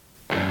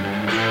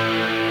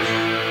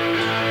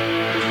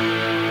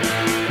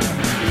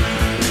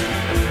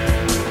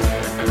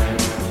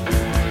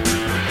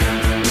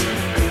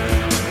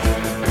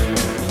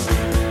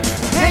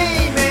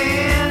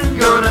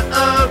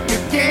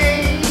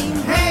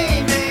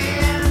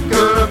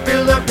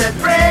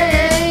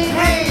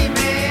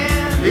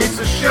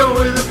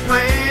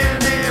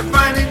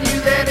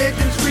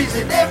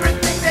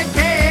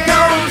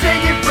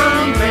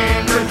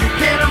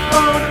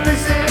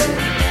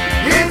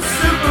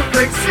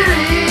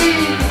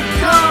City.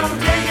 Come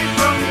take it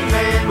from me,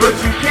 man, but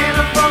you can't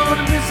afford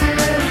to miss it.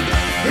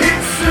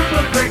 It's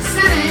Superflex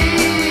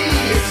City.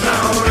 It's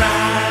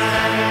alright.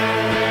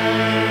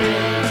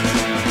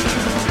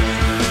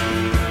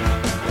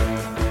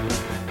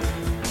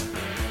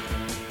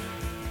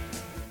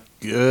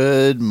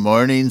 Good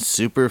morning,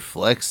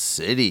 Superflex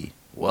City.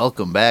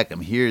 Welcome back.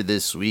 I'm here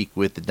this week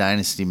with the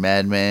Dynasty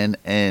Madman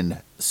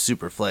and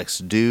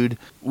Superflex Dude.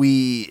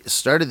 We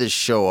started this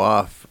show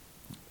off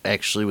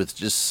actually with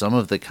just some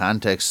of the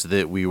context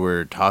that we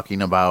were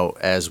talking about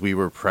as we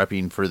were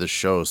prepping for the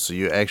show. So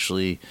you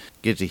actually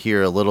get to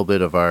hear a little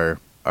bit of our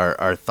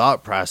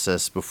thought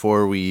process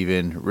before we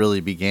even really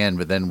began.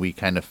 But then we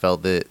kind of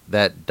felt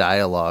that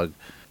dialogue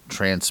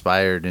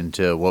transpired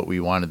into what we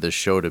wanted the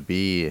show to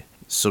be.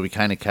 So we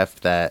kind of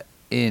kept that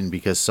in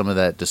because some of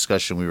that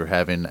discussion we were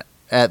having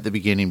at the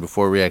beginning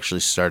before we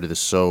actually started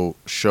the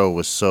show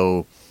was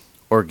so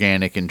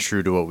organic and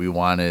true to what we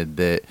wanted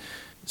that.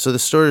 So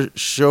the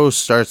show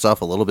starts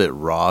off a little bit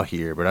raw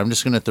here, but I'm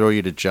just going to throw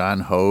you to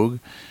John Hogue.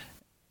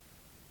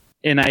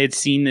 And I had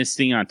seen this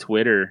thing on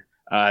Twitter.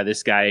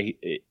 This guy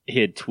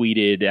had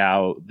tweeted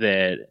out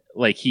that,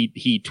 like,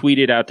 he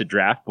tweeted out the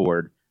draft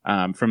board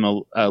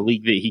from a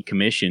league that he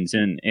commissions,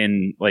 and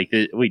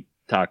we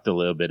talked a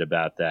little bit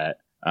about that.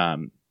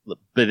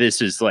 But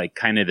this is like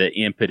kind of the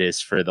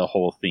impetus for the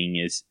whole thing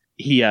is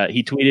he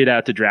tweeted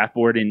out the draft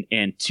board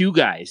and two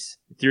guys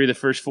through the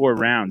first 4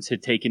 rounds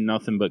had taken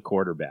nothing but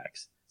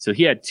quarterbacks. So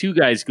he had 2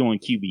 guys going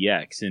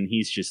QBX, and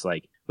he's just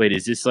like, wait,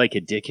 is this like a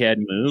dickhead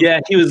move?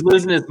 Yeah, he was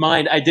losing his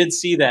mind. I did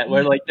see that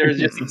where like there's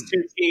just these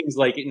 2 teams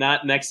like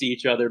not next to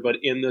each other, but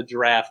in the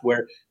draft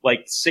where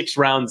like 6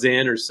 rounds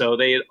in or so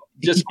they had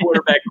just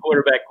quarterback,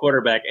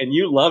 and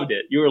you loved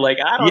it. You were like,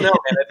 I don't know,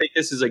 man. I think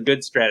this is a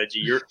good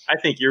strategy. I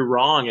think you're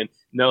wrong, and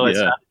no, it's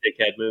not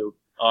a dickhead move.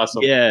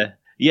 Awesome. Yeah.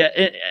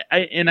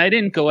 I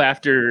didn't go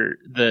after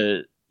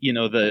the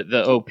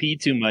OP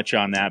too much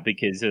on that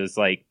because it was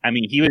like, I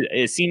mean,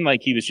 it seemed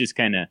like he was just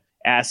kind of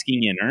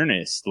asking in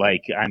earnest,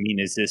 like, I mean,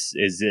 is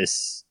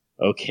this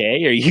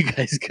okay? Are you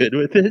guys good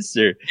with this?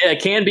 Or yeah,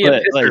 it can be a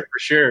pisser for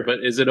sure, but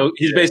is it?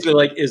 He's basically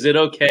like, is it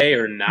okay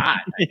or not?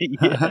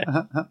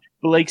 But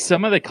like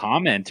some of the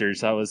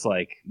commenters, I was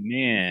like,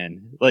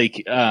 man,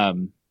 like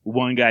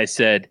one guy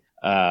said,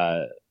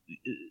 yeah,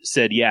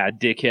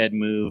 dickhead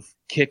move,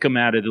 kick him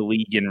out of the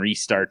league and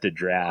restart the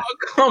draft. Oh,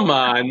 come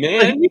on,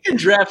 man, you can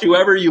draft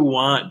whoever you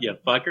want, you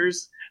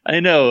fuckers. I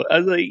know. I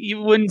was like,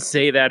 you wouldn't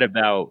say that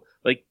about.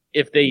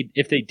 If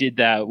they did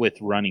that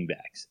with running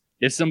backs,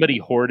 if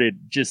somebody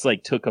just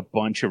like took a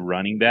bunch of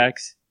running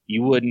backs,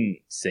 you wouldn't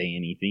say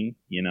anything,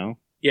 you know?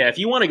 Yeah, if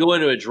you want to go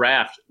into a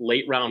draft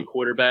late round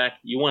quarterback,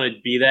 you want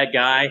to be that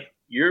guy,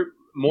 you're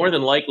more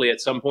than likely at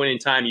some point in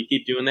time, you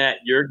keep doing that,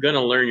 you're going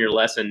to learn your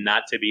lesson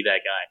not to be that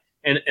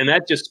guy. And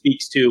that just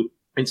speaks to,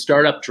 in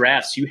startup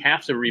drafts, you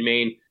have to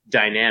remain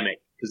dynamic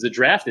because the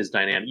draft is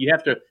dynamic. You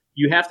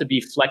have to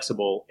be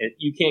flexible, and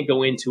you can't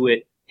go into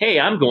it, hey,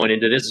 I'm going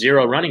into this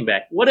 0 running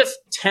back. What if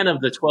 10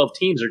 of the 12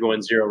 teams are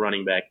going 0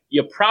 running back?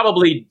 You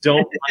probably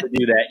don't want to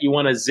do that. You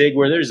want to zig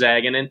where they're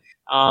zagging and,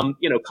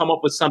 come up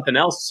with something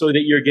else so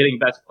that you're getting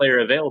best player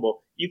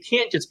available. You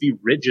can't just be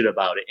rigid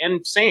about it.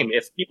 And same,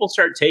 if people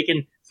start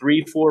taking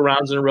 3-4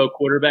 rounds in a row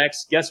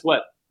quarterbacks, guess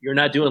what? You're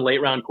not doing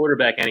late round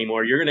quarterback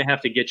anymore. You're going to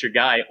have to get your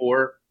guy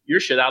or you're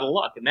shit out of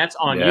luck. And that's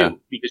on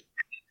you because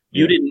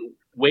you didn't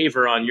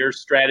waver on your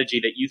strategy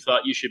that you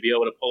thought you should be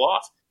able to pull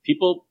off.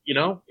 People,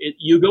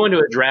 you go into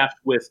a draft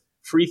with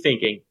free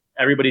thinking.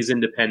 Everybody's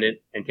independent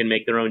and can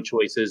make their own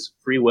choices,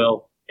 free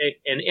will.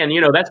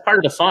 And that's part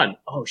of the fun.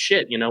 Oh,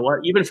 shit, you know what?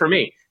 Even for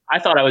me, I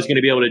thought I was going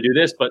to be able to do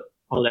this, but,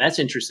 that's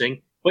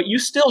interesting. But you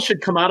still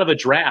should come out of a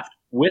draft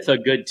with a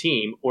good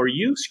team or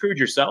you screwed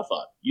yourself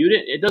up.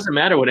 It doesn't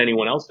matter what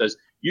anyone else does.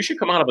 You should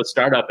come out of a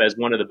startup as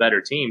one of the better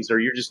teams or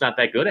you're just not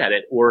that good at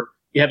it or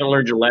you haven't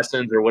learned your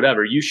lessons or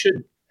whatever. You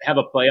should have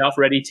a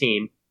playoff-ready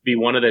team, be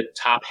one of the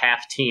top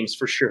half teams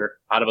for sure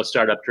out of a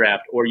startup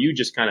draft, or you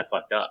just kind of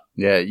fucked up.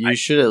 Yeah, you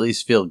should at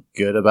least feel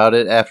good about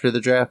it after the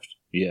draft.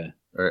 Yeah.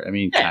 Or, I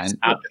mean, kind of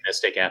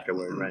optimistic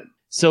afterward, right?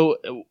 So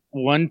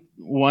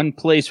one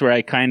place where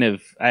I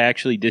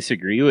actually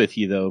disagree with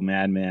you though,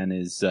 Madman,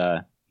 is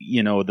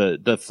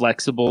the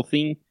flexible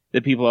thing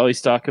that people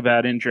always talk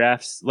about in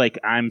drafts. Like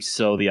I'm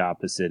so the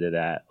opposite of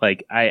that.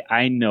 Like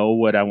I know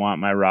what I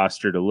want my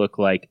roster to look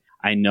like.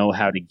 I know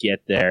how to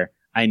get there.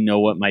 I know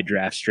what my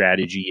draft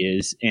strategy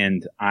is,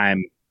 and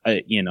I'm,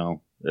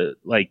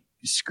 like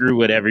screw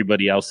what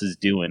everybody else is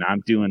doing.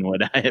 I'm doing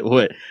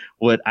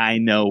what I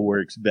know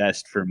works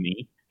best for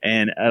me.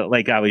 And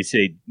like I always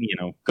say,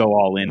 go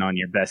all in on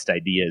your best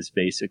ideas,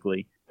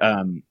 basically.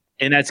 And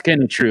that's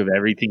kind of true of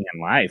everything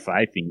in life,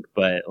 I think.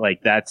 But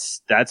like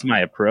that's my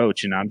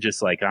approach, and I'm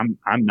just like I'm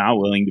not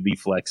willing to be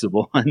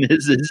flexible on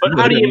this. But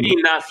how do you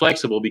mean not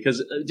flexible?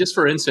 Because just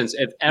for instance,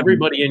 if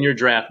everybody in your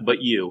draft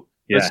but you.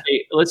 Yeah.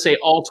 Let's say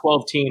all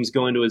 12 teams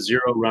go into a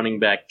 0 running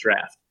back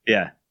draft.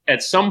 Yeah.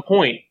 At some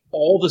point,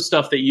 all the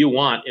stuff that you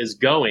want is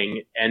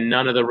going and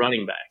none of the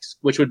running backs,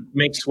 which would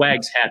make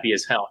Swags happy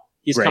as hell.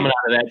 He's coming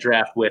out of that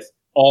draft with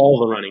all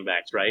the running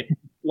backs, right?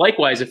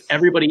 Likewise,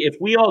 if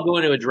we all go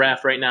into a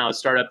draft right now, a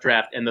startup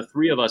draft, and the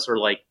three of us are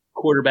like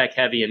quarterback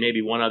heavy and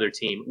maybe one other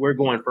team, we're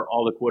going for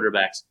all the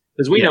quarterbacks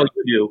because we know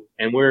you do,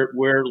 and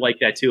we're like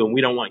that too, and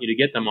we don't want you to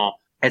get them all.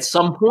 At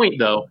some point,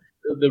 though,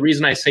 the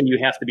reason I say you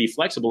have to be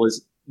flexible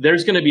is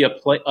there's going to be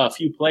a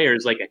few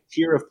players, like a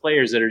tier of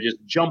players that are just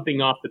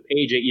jumping off the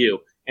page at you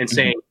and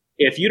saying,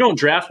 if you don't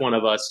draft one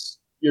of us,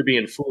 you're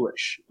being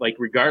foolish. Like,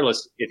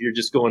 regardless if you're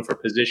just going for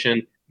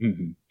position,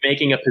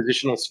 making a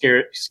positional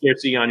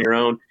scarcity on your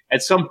own,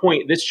 at some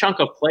point, this chunk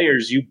of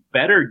players, you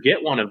better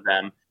get one of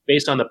them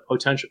based on the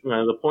potential,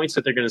 the points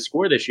that they're going to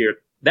score this year.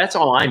 That's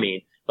all I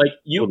mean. Like,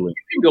 you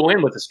can go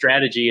in with a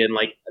strategy and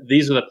like,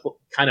 these are the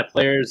kind of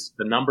players,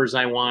 the numbers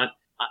I want.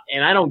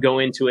 And I don't go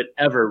into it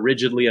ever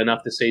rigidly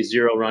enough to say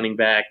 0 running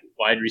back,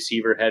 wide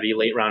receiver heavy,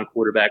 late round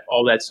quarterback,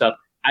 all that stuff.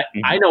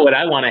 I know what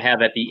I want to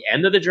have at the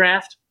end of the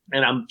draft,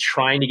 and I'm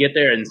trying to get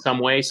there in some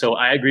way. So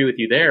I agree with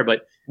you there,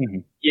 but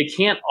you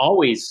can't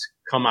always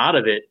come out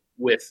of it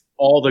with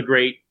all the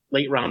great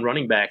late round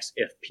running backs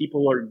if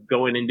people are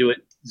going into it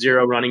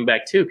 0 running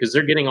back too, because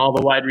they're getting all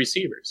the wide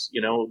receivers,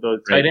 the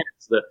tight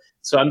ends.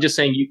 So I'm just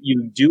saying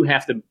you do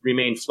have to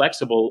remain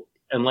flexible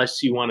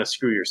unless you want to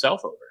screw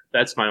yourself over.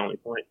 That's my only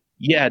point.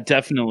 Yeah,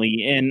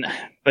 definitely.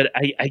 But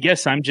I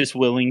guess I'm just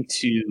willing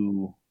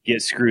to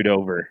get screwed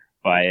over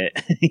by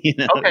it.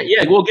 Okay,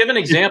 yeah. Well, give an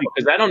example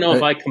because I don't know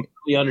if I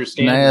completely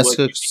understand. Can I ask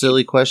a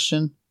silly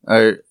question?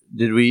 Are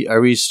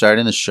we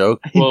starting the show?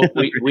 Well,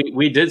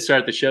 we did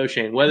start the show,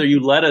 Shane. Whether you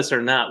let us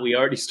or not, we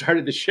already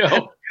started the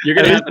show. You're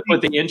gonna have to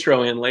put the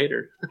intro in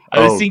later.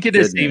 I was thinking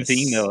the same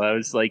thing though. I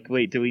was like,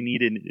 wait, do we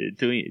need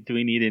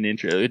an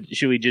intro?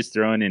 Should we just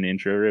throw in an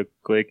intro real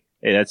quick?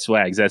 Hey, that's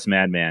Swags. That's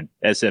Madman.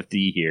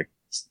 SFD here.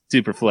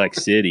 Superflex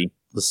City.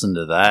 Listen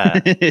to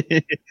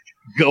that.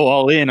 Go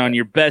all in on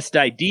your best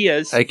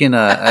ideas. I can.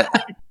 I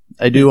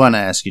do want to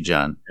ask you,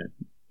 John,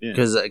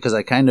 because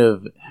I kind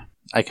of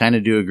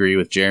do agree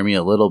with Jeremy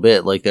a little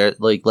bit. Like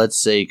let's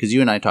say, because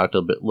you and I talked a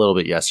little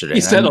bit yesterday.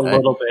 He said a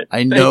little bit.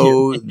 I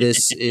know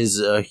this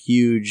is a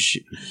huge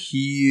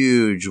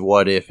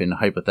what if and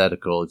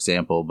hypothetical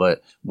example,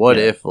 but what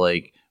if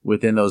like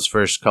within those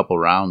first couple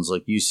rounds,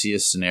 like you see a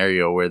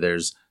scenario where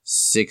there's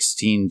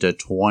 16 to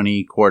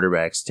 20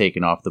 quarterbacks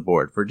taken off the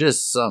board for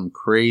just some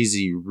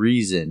crazy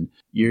reason,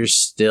 you're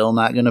still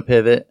not going to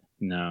pivot?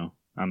 No,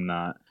 I'm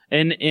not.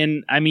 And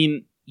I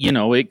mean,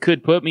 it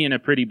could put me in a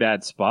pretty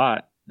bad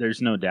spot.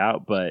 There's no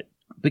doubt. But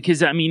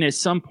because, I mean, at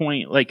some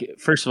point, like,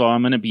 first of all,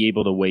 I'm going to be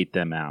able to wait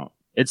them out.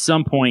 At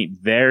some point,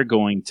 they're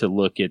going to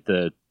look at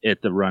the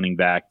running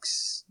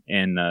backs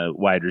and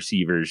wide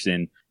receivers,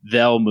 and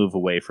they'll move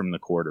away from the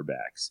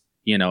quarterbacks.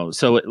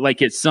 So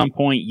like at some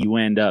point you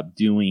end up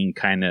doing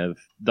kind of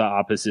the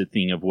opposite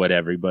thing of what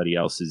everybody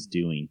else is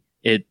doing.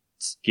 It's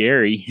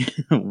scary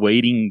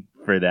waiting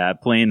for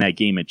that, playing that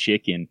game of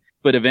chicken,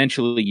 but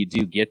eventually you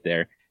do get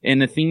there. And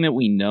the thing that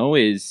we know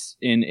is,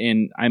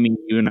 and I mean,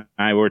 you and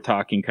I were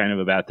talking kind of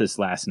about this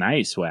last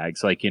night,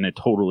 Swags, like in a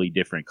totally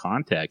different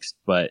context,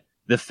 but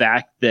the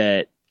fact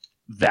that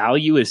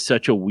value is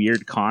such a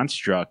weird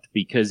construct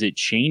because it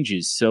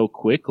changes so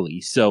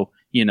quickly. So,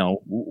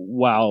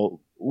 while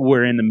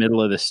we're in the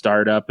middle of the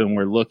startup and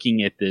we're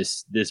looking at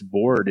this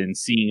board and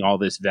seeing all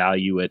this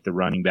value at the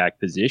running back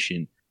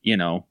position,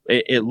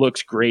 it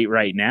looks great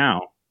right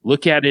now.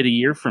 Look at it a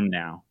year from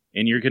now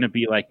and you're going to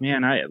be like,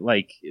 man, I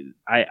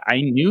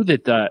knew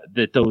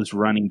that those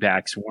running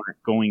backs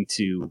weren't going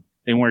to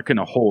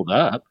hold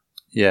up.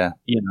 Yeah.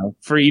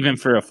 For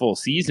a full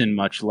season,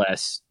 much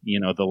less,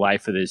 the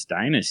life of this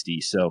dynasty.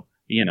 So,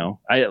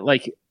 I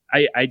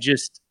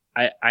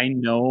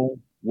know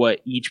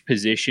what each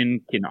position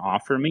can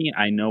offer me.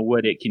 I know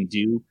what it can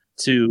do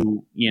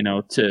to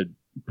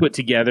put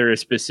together a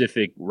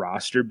specific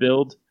roster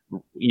build,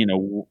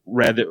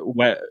 whether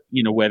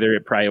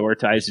it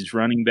prioritizes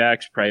running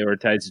backs,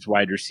 prioritizes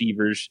wide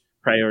receivers,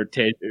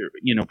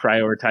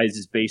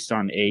 prioritizes based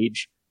on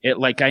age.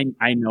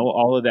 I know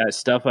all of that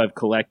stuff. I've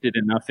collected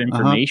enough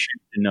information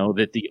to know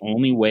that the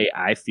only way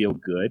I feel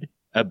good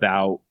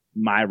about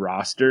my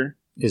roster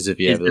is if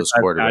you have those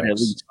quarterbacks. At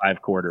least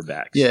 5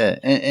 quarterbacks. Yeah.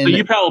 And so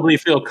you probably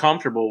feel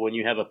comfortable when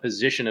you have a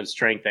position of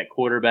strength at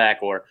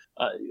quarterback, or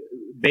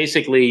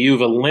basically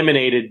you've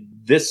eliminated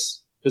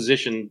this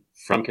position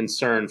from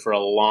concern for a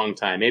long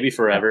time, maybe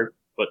forever,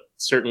 but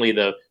certainly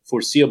the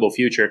foreseeable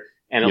future.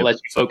 And it lets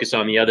you focus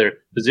on the other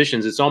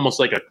positions. It's almost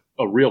like a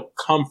real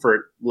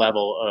comfort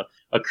level,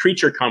 a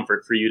creature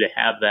comfort for you to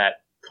have that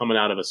coming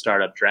out of a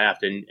startup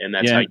draft. And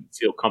that's how you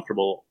feel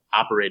comfortable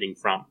operating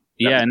from.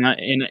 Yeah,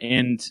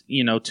 and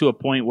to a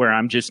point where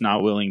I'm just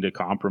not willing to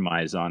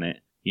compromise on it.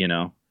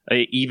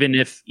 Even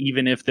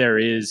if there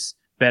is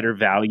better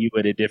value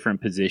at a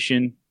different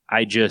position,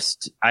 I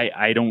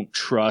don't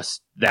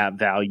trust that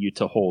value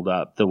to hold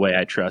up the way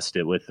I trust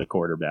it with the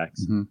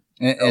quarterbacks. Mm-hmm.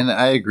 And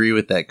I agree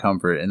with that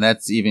comfort, and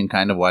that's even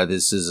kind of why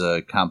this is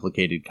a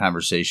complicated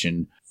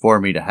conversation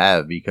for me to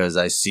have, because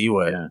I see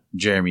what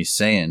Jeremy's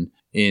saying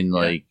in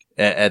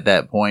at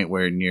that point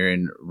where you're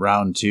in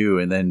round 2,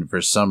 and then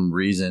for some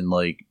reason,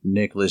 like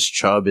Nicholas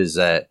Chubb is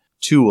at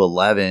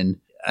 211.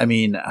 I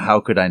mean, how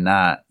could I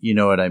not? You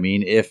know what I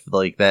mean? If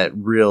like that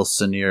real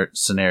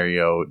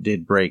scenario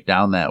did break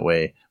down that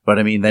way. But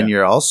I mean, then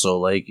you're also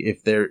like,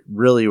 if there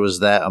really was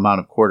that amount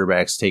of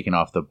quarterbacks taken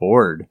off the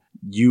board,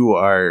 you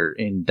are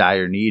in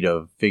dire need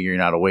of figuring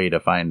out a way to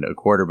find a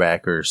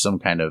quarterback or some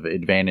kind of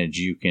advantage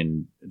you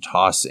can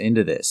toss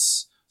into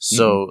this.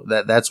 So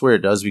that's where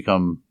it does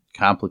become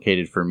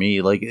complicated for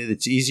me. Like,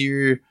 it's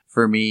easier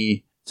for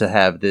me to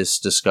have this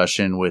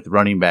discussion with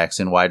running backs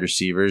and wide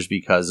receivers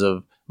because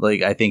of,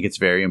 like, I think it's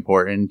very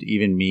important.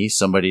 Even me,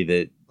 somebody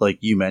that, like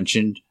you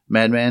mentioned,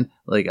 Madman,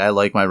 like, I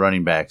like my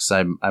running backs.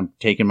 I'm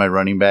taking my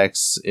running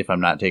backs if I'm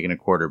not taking a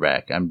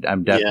quarterback.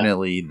 I'm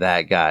definitely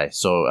that guy.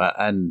 So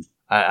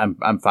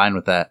I'm fine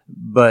with that.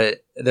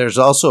 But there's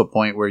also a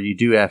point where you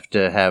do have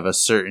to have a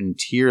certain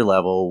tier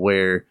level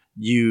where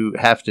you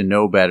have to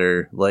know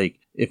better. Like,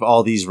 if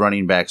all these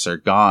running backs are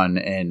gone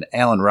and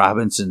Allen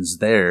Robinson's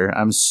there,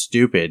 I'm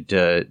stupid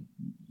to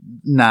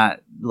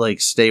not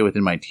like stay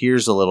within my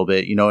tiers a little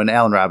bit, and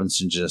Allen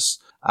Robinson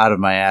just out of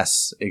my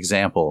ass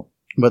example.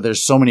 But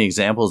there's so many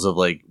examples of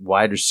like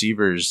wide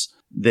receivers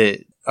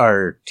that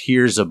are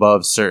tiers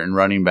above certain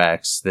running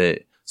backs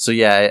that, so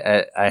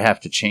yeah, I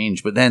have to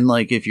change. But then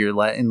like if you're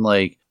letting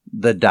like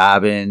the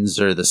Dobbins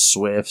or the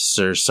Swifts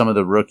or some of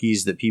the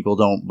rookies that people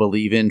don't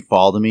believe in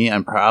fall to me,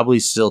 I'm probably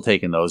still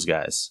taking those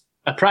guys.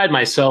 I pride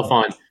myself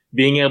on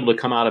being able to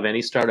come out of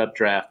any startup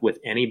draft with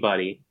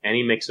anybody,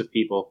 any mix of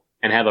people,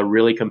 and have a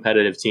really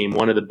competitive team,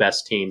 one of the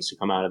best teams to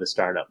come out of the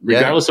startup.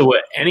 Regardless of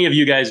what any of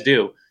you guys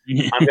do,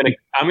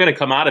 I'm gonna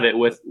come out of it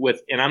with,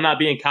 and I'm not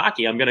being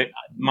cocky. I'm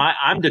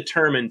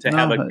determined to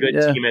have a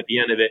good team at the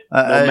end of it,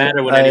 no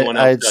matter what anyone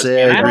else does.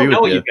 And I don't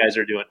know what you guys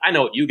are doing. I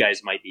know what you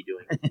guys might be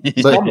doing.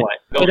 Somewhat.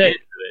 Go into it.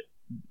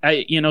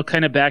 I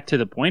kind of back to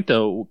the point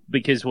though,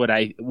 because what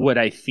I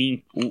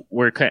think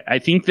I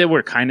think that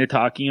we're kind of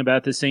talking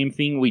about the same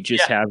thing. We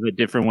just have a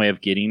different way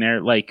of getting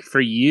there. Like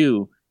for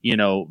you,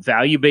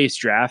 value-based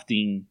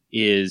drafting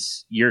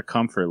is your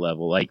comfort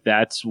level. Like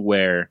that's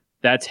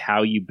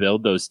how you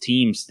build those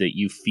teams that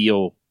you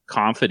feel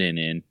confident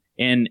in.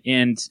 And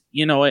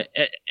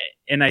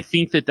I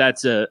think that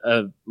that's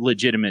a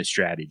legitimate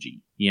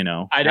strategy,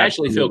 I'd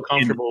actually feel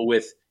comfortable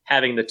with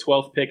having the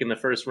 12th pick in the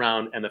first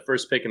round and the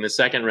first pick in the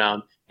second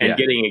round and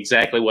getting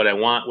exactly what I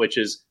want, which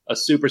is a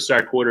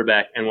superstar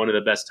quarterback and one of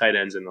the best tight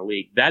ends in the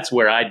league. That's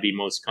where I'd be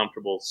most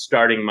comfortable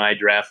starting my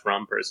draft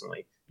from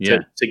personally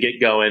to get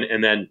going.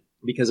 And then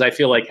because I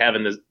feel like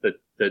having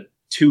the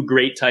two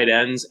great tight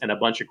ends and a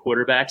bunch of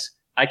quarterbacks,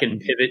 I can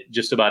pivot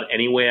just about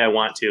any way I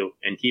want to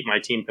and keep my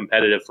team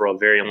competitive for a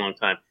very long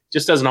time.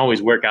 Just doesn't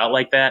always work out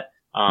like that.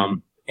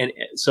 And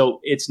so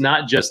it's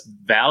not just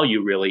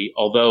value really,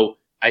 although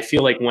I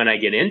feel like when I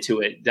get into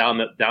it down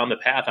the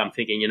path, I'm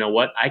thinking, you know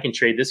what? I can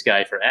trade this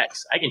guy for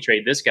X. I can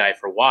trade this guy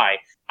for Y.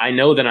 I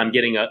know that I'm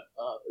getting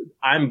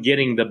I'm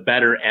getting the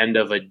better end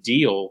of a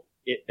deal,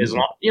 as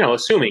long,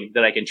 assuming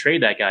that I can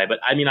trade that guy. But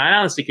I mean, I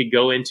honestly could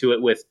go into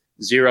it with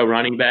 0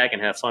 running back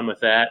and have fun with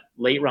that.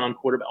 Late round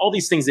quarterback, all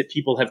these things that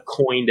people have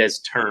coined as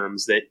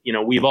terms that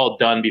we've all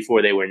done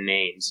before they were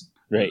names.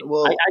 Right.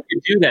 Well, I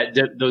could do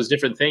that, those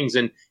different things,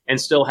 and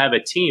still have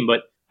a team.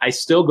 But I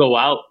still go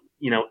out,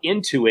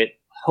 into it,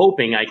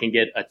 hoping I can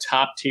get a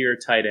top tier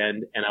tight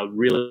end and a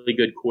really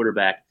good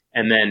quarterback.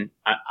 And then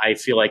I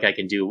feel like I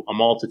can do a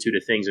multitude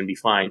of things and be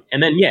fine.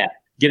 And then,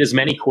 get as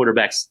many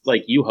quarterbacks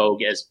like you,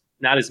 Hogue,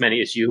 not as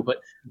many as you, but,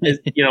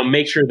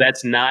 make sure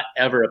that's not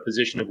ever a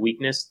position of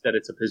weakness, that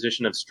it's a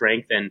position of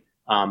strength and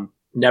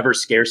never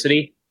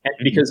scarcity. And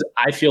because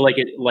I feel like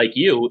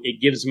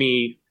it gives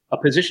me a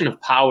position of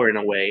power in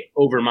a way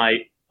over my,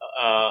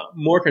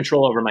 more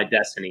control over my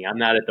destiny. I'm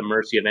not at the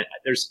mercy of it.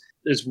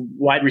 There's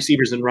wide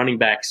receivers and running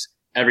backs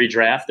every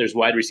draft. There's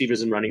wide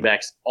receivers and running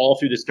backs all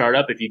through the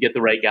startup if you get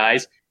the right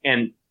guys,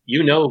 and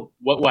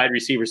what wide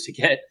receivers to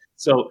get.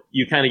 So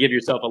you kind of give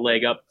yourself a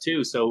leg up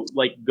too. So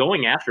like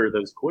going after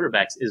those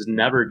quarterbacks is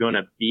never going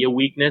to be a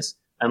weakness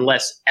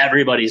unless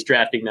everybody's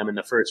drafting them in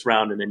the first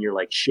round. And then you're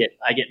like, shit,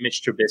 I get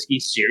Mitch Trubisky.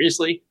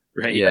 Seriously?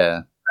 Right.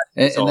 Yeah.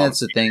 And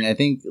that's the thing. I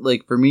think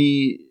like for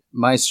me,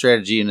 my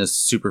strategy in a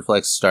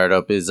Superflex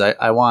startup is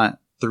I want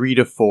 3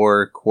 to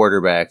 4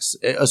 quarterbacks,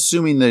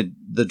 assuming that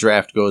the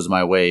draft goes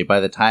my way by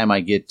the time I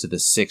get to the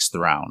 6th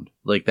round.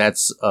 Like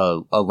that's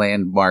a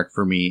landmark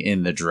for me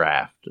in the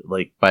draft.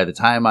 Like by the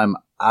time I'm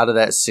out of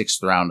that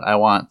 6th round, I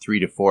want 3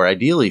 to 4,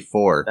 ideally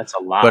 4. That's a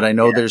lot. But I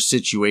know there's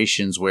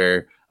situations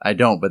where I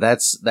don't, but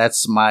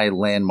that's my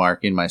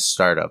landmark in my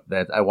startup,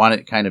 that I want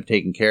it kind of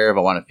taken care of.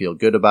 I want to feel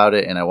good about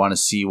it, and I want to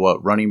see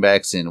what running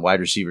backs and wide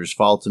receivers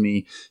fall to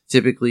me.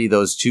 Typically,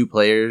 those 2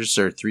 players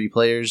or 3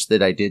 players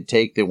that I did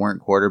take that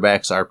weren't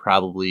quarterbacks are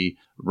probably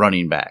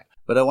running back.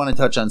 But I want to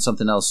touch on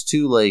something else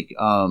too, like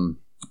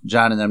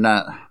John, and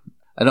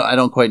I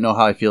don't quite know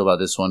how I feel about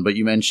this one, but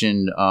you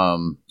mentioned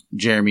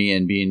Jeremy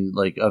and being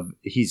like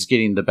he's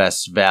getting the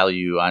best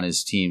value on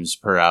his teams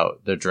per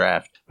out the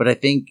draft. But I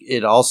think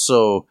it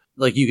also,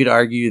 like, you could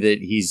argue that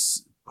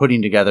he's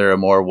putting together a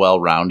more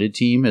well-rounded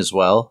team as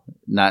well.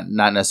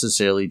 not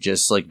necessarily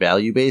just like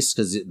value based,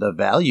 because the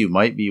value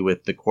might be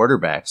with the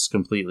quarterbacks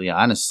completely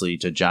honestly,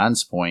 to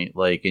John's point.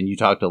 Like, and you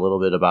talked a little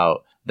bit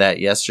about that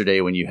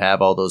yesterday when you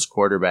have all those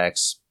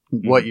quarterbacks,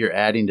 what you're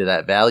adding to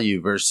that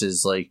value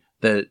versus like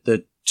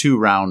the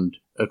 2-round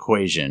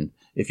equation.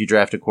 If you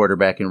draft a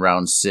quarterback in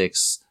round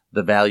 6,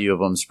 the value of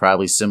them is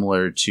probably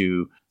similar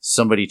to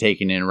somebody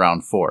taken in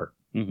round 4.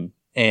 Mm-hmm.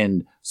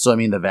 And so, I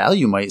mean, the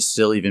value might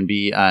still even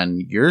be on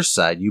your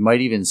side. You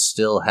might even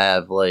still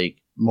have like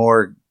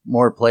more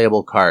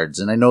playable cards.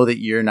 And I know that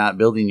you're not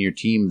building your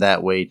team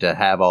that way to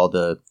have all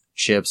the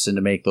chips and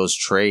to make those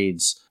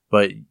trades,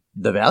 but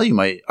the value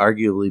might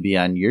arguably be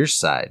on your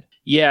side.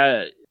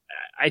 Yeah,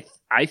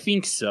 I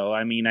think so.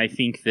 I mean, I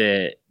think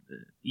that,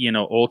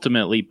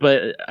 ultimately,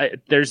 but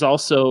there's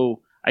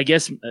also, I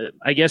guess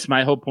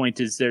my whole point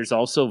is there's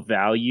also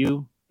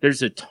value.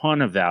 There's a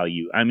ton of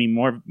value. I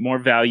mean, more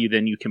value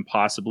than you can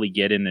possibly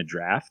get in the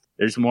draft.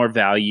 There's more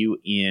value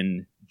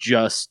in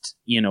just,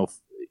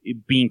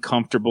 being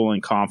comfortable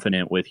and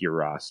confident with your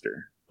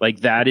roster. Like,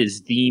 that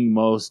is the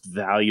most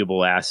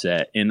valuable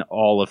asset in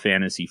all of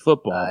fantasy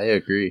football. I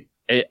agree.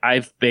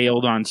 I've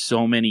bailed on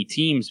so many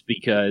teams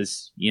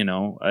because,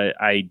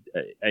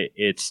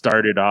 it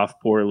started off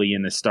poorly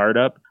in the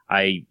startup.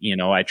 I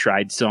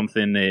tried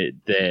something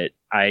that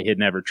I had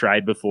never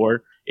tried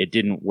before. It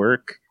didn't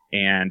work.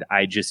 And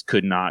I just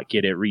could not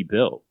get it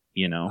rebuilt.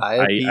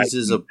 IAPs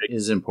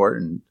is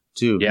important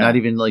too. Yeah. Not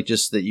even like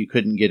just that you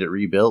couldn't get it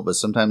rebuilt, but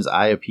sometimes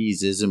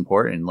IAPs is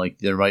important. Like,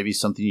 there might be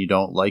something you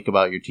don't like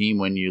about your team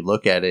when you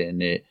look at it,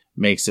 and it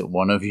makes it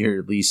one of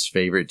your least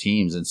favorite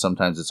teams. And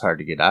sometimes it's hard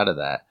to get out of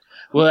that.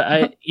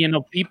 Well,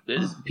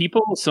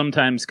 people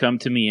sometimes come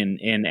to me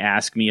and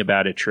ask me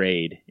about a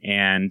trade,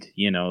 and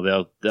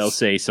they'll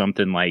say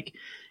something like,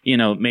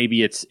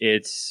 maybe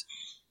it's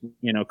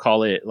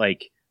call it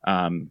like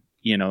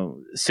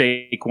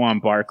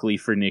Saquon Barkley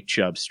for Nick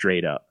Chubb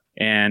straight up.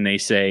 And they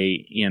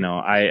say,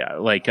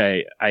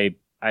 I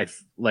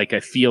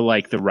feel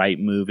like the right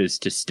move is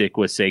to stick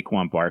with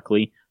Saquon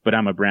Barkley, but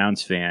I'm a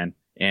Browns fan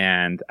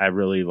and I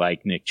really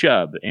like Nick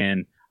Chubb.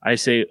 And I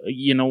say,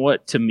 you know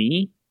what, to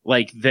me,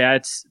 like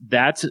that's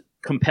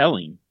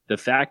compelling. The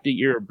fact that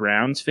you're a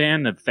Browns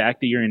fan, the fact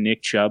that you're a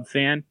Nick Chubb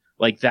fan,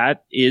 like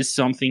that is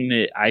something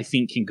that I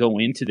think can go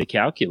into the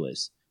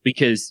calculus.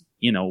 Because,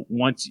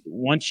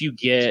 once you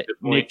get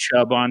Nick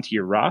Chubb onto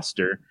your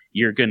roster,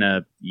 you're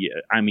gonna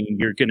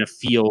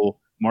feel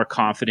more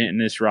confident in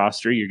this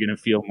roster. You're gonna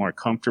feel more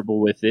comfortable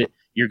with it.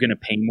 You're gonna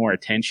pay more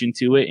attention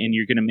to it, and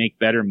you're gonna make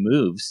better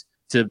moves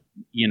to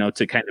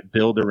kind of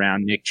build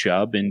around Nick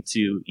Chubb. And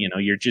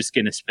you're just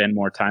gonna spend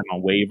more time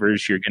on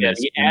waivers. You're gonna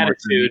the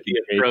attitude,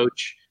 the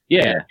approach.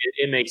 Yeah,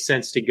 it makes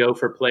sense to go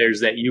for players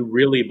that you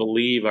really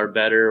believe are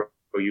better,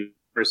 or you.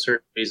 For a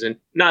certain reason,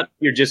 not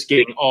you're just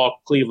getting all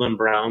Cleveland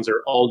Browns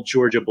or all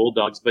Georgia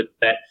Bulldogs, but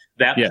that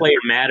player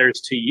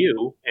matters to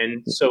you.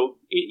 And so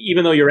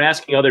even though you're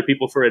asking other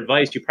people for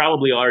advice, you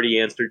probably already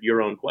answered your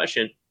own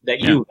question that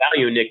you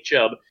value Nick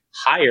Chubb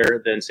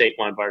higher than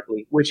Saquon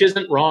Barkley, which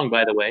isn't wrong,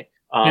 by the way.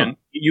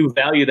 You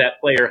value that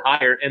player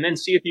higher, and then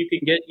see if you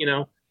can get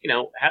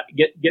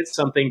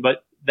something.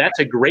 But that's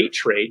a great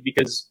trade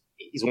because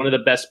he's one of the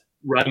best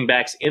running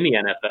backs in the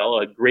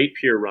NFL, a great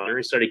pure runner.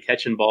 He started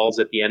catching balls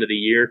at the end of the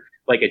year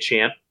like a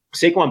champ.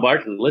 Saquon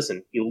Barkley,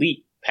 listen,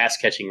 elite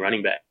pass-catching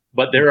running back.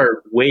 But there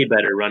are way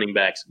better running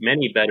backs,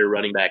 many better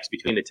running backs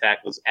between the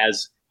tackles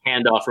as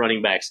handoff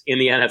running backs in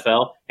the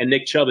NFL, and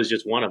Nick Chubb is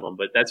just one of them.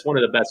 But that's one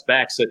of the best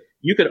backs. So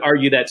you could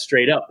argue that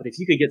straight up. But if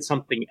you could get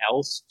something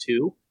else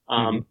too,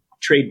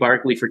 trade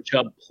Barkley for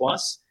Chubb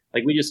plus,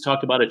 like we just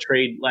talked about a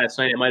trade last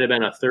night. It might have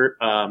been a third,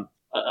 a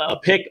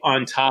pick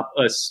on top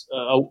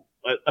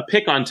a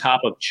pick on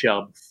top of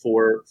Chubb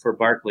for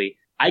Barkley.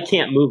 I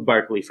can't move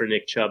Barkley for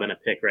Nick Chubb and a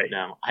pick right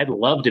now. I'd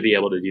love to be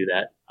able to do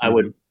that. I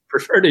would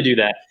prefer to do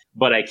that,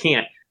 but I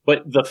can't.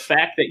 But the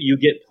fact that you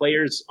get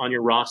players on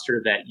your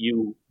roster that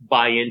you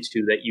buy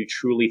into, that you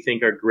truly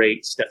think are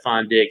great,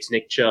 Stephon Diggs,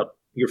 Nick Chubb,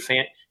 your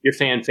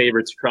fan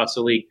favorites across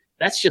the league,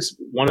 that's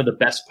just one of the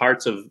best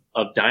parts of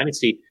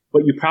Dynasty.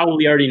 But you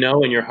probably already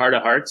know in your heart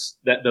of hearts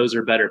that those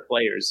are better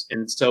players.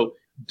 And so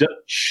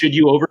should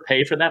you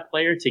overpay for that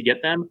player to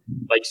get them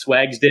like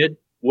Swags did?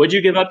 Would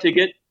you give up to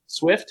get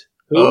Swift?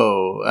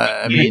 Who?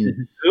 I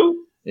mean,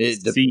 who?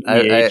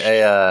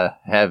 I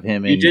have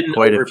him in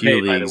quite a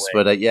few leagues,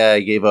 but I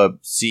gave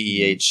up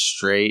CEH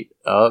straight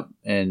up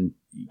and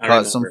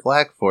caught some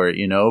flack for it,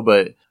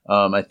 but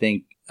I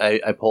think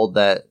I pulled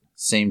that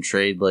same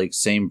trade, like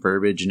same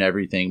verbiage and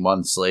everything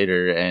months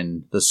later,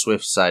 and the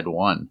Swift side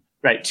won.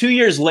 Right. 2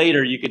 years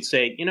later, you could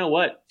say, you know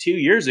what? 2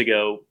 years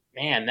ago,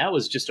 man, that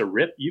was just a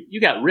rip.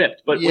 You got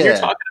ripped. But when you're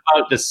talking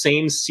about the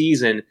same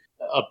season,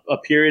 a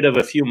period of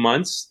a few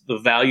months, the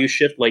value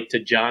shift, like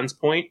to John's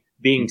point,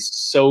 being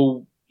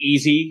so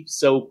easy,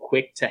 so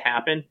quick to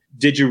happen,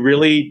 did you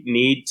really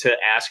need to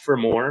ask for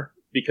more?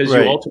 Because you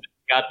ultimately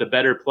got the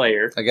better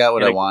player. I got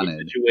what in I a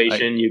wanted.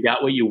 Situation, you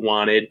got what you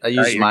wanted. I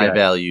used my got it.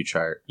 value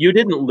chart. You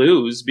didn't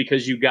lose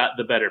because you got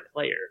the better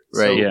player.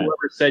 So Right. Yeah.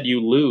 whoever said you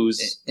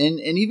lose, And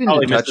even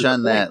Probably to touch misses the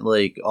on that,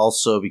 like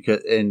also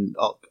because, and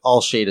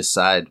all shade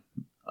aside,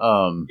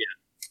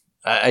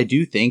 I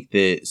do think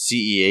that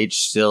CEH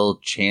still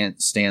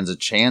stands a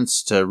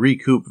chance to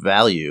recoup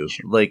value.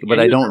 Like, but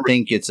I don't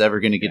think it's ever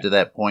going to get to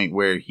that point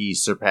where he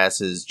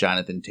surpasses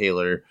Jonathan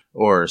Taylor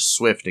or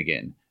Swift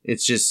again.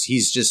 It's just,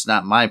 he's just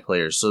not my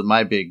player. So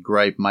my big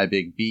gripe, my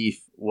big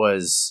beef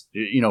was,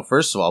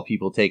 first of all,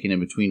 people taking him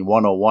between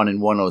 101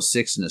 and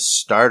 106 in a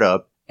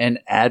startup and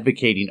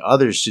advocating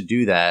others to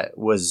do that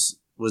was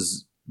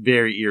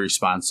very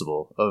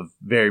irresponsible of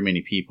very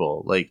many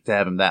people, like to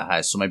have him that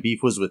high. So my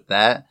beef was with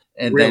that.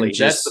 And really, then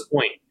just, that's the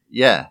point.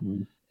 yeah.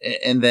 Mhm.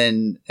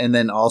 And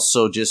then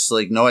also just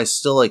like, no, I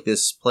still like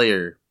this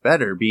player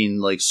better, being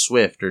like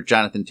Swift or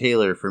Jonathan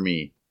Taylor for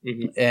me.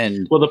 Mhm.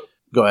 And Well,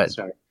 go ahead.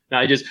 sorry. No,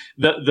 I just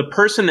the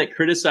person that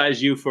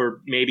criticized you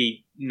for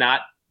maybe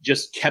not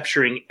just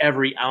capturing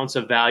every ounce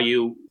of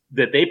value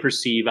that they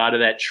perceive out of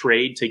that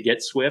trade to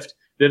get Swift.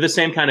 They're the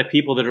same kind of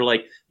people that are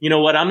like, you know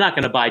what? I'm not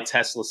going to buy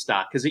Tesla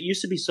stock because it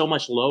used to be so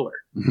much lower.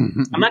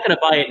 I'm not going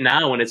to buy it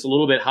now when it's a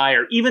little bit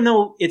higher, even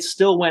though it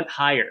still went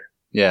higher.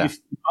 Yeah. You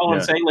follow what I'm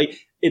Yeah. saying? Like,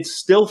 it's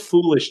still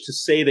foolish to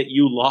say that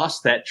you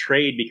lost that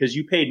trade because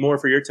you paid more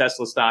for your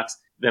Tesla stocks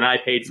than I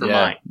paid for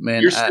mine.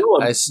 Man, You're still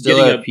I still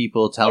getting have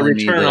people telling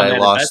me return that on I that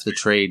lost investment. the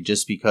trade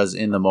just because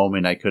in the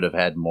moment I could have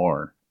had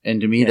more. And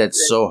to me, Yeah.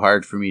 that's so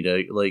hard for me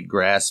to like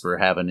grasp or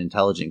have an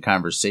intelligent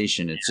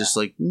conversation. It's just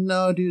like,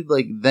 no, dude,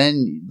 like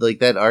then, like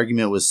that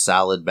argument was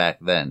solid back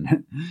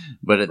then.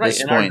 But at Right, this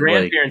and our point, like,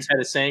 grandparents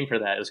had a saying for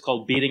that. It was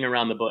called beating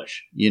around the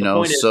bush. you The know,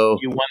 point is so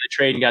you won the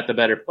trade and got the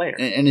better player.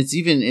 and it's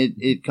even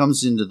it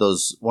comes into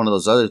one of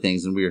those other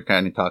things, and we were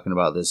kind of talking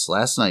about this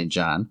last night,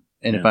 John.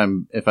 And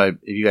if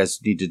you guys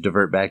need to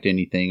divert back to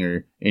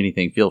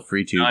anything, feel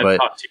free to. I've But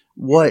talked to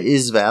you. what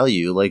is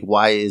value? Like,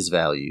 why is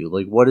value?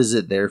 Like, what is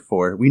it there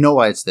for? We know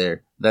why it's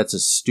there. That's a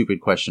stupid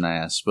question I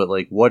asked. But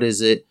like, what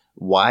is it?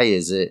 Why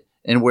is it?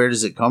 And where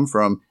does it come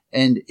from?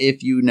 And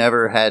if you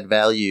never had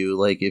value,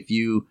 like if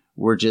you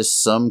were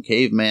just some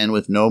caveman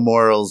with no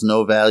morals,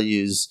 no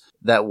values,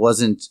 that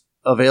wasn't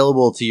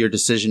available to your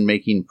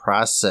decision-making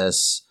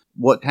process,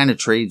 what kind of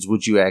trades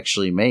would you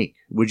actually make?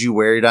 Would you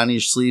wear it on your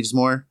sleeves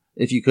more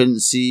if you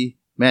couldn't see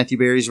Matthew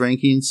Berry's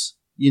rankings?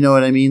 You know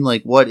what I mean?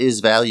 Like, what is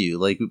value?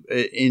 Like,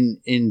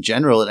 in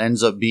general, it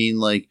ends up being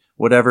like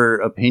whatever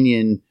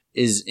opinion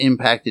is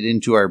impacted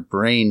into our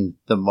brain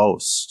the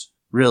most.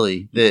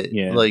 Really, that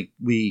like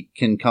we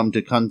can come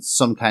to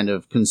some kind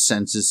of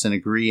consensus and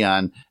agree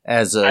on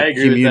as a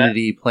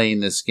community playing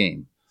this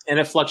game. And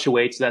it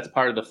fluctuates. That's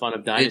part of the fun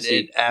of Dynasty.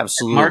 It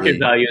absolutely. Market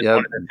value is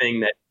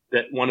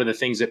one of the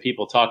things that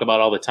people talk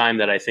about all the time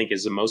that I think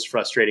is the most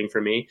frustrating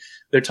for me.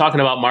 They're talking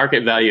about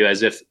market value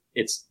as if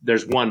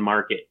there's one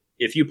market.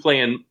 If you play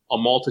in a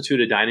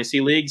multitude of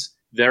Dynasty leagues,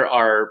 there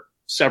are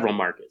several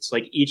markets.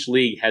 Like each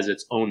league has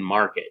its own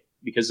market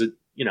because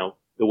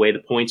the way the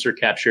points are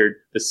captured,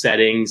 the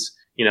settings.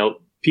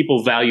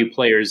 People value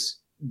players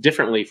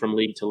differently from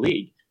league to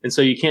league. And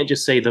so you can't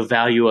just say the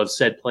value of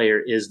said player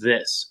is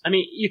this. I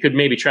mean, you could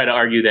maybe try to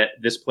argue that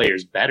this player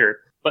is better,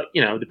 but,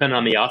 depending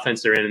on the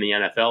offense they're in the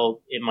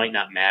NFL, it might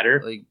not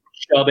matter. Like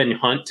Chubb and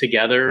Hunt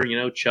together,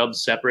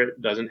 Chubb's separate,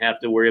 doesn't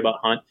have to worry about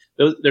Hunt.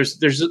 There's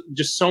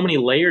just so many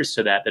layers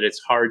to that it's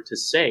hard to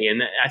say.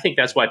 And I think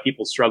that's why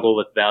people struggle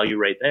with value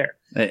right there.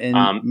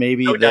 And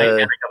maybe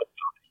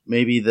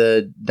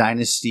the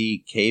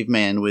Dynasty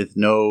caveman with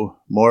no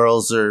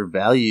morals or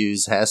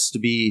values has to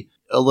be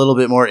a little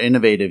bit more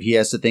innovative. He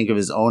has to think of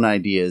his own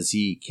ideas.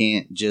 He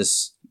can't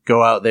just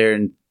go out there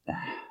and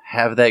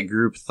have that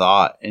group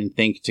thought and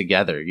think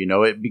together.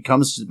 It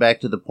becomes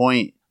back to the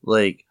point,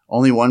 like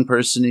only one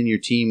person in your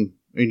team,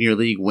 in your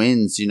league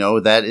wins,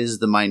 that is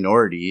the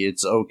minority.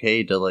 It's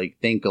okay to like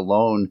think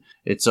alone.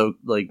 It's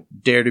like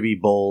dare to be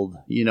bold,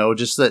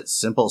 just that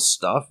simple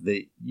stuff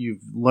that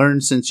you've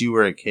learned since you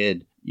were a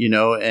kid.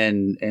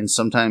 And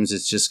sometimes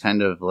it's just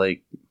kind of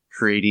like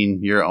creating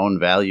your own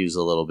values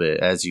a little bit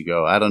as you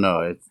go. I don't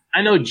know.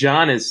 I know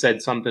John has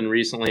said something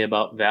recently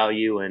about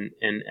value, and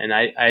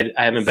I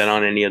haven't been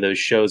on any of those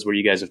shows where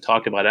you guys have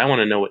talked about it. I want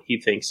to know what he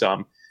thinks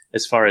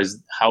as far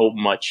as how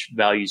much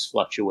values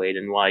fluctuate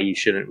and why you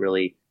shouldn't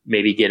really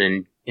maybe get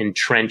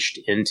entrenched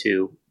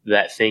into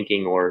that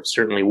thinking, or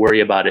certainly worry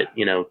about it,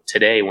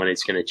 today when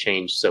it's going to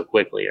change so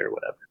quickly or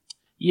whatever.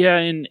 Yeah,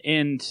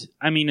 and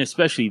I mean,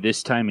 especially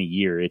this time of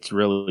year, it's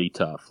really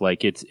tough.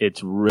 Like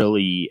it's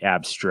really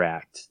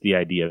abstract, the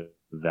idea of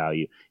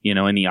value. In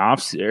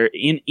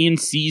the in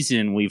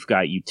season, we've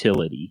got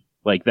utility.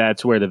 Like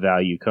that's where the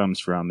value comes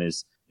from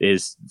is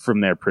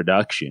from their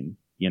production.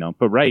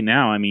 But right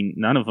now, I mean,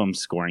 none of them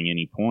scoring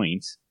any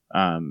points.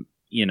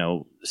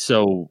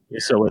 So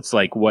it's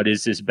like, what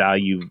is this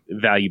value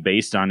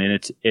based on?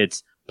 And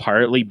it's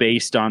partly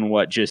based on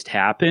what just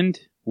happened,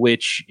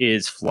 which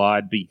is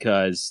flawed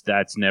because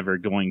that's never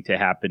going to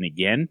happen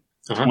again.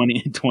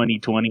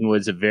 2020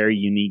 was a very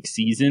unique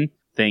season.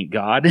 thank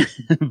God.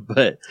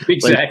 But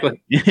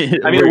exactly.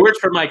 I mean, it worked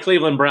for my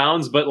Cleveland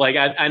Browns, but like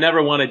I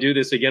never want to do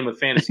this again with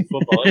fantasy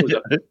football. It was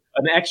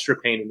an extra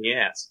pain in the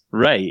ass.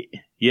 Right.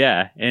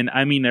 Yeah. And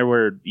I mean, there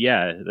were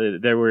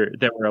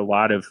a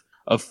lot of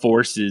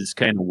forces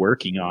kind of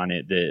working on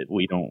it that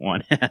we don't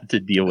want to have to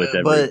deal with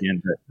ever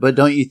again. But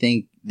don't you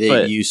think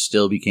that you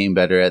still became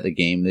better at the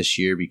game this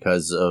year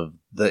because of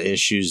the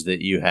issues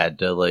that you had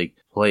to like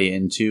play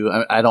into?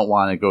 I don't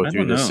want to go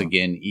through this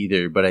again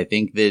either, but I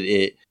think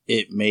that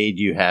it made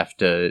you have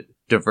to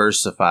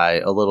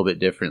diversify a little bit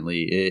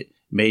differently. It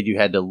made you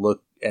had to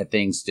look at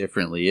things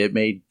differently. It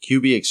made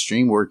QB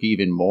Extreme work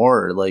even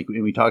more. Like,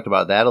 and we talked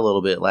about that a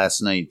little bit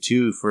last night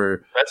too,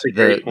 for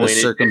the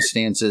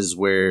circumstances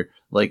where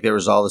like there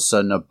was all of a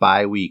sudden a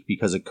bye week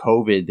because of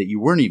COVID that you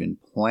weren't even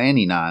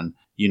planning on.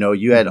 You know,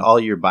 you had all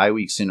your bye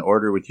weeks in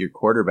order with your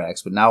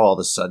quarterbacks, but now all of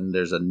a sudden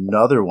there's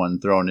another one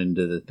thrown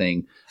into the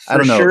thing. I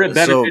don't know. For sure, it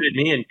benefited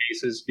me in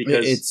cases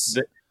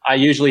because I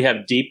usually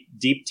have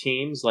deep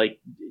teams, like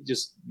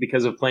just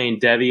because of playing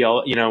Devy.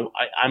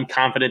 I'm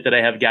confident that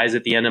I have guys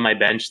at the end of my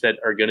bench that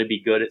are going to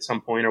be good at some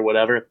point or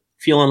whatever.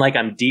 Feeling like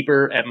I'm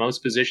deeper at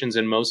most positions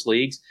in most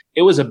leagues.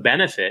 It was a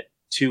benefit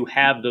to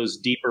have those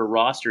deeper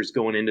rosters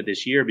going into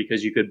this year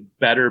because you could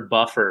better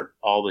buffer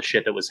all the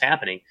shit that was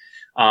happening.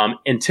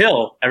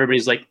 Until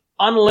everybody's like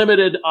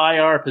unlimited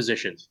IR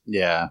positions.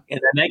 Yeah. And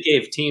then that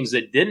gave teams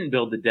that didn't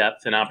build the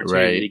depth an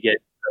opportunity to get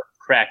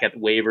a crack at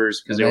waivers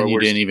because they were you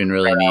didn't even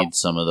really need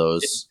some of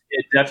those.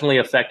 It definitely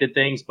affected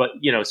things, but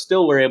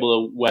still we're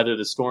able to weather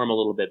the storm a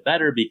little bit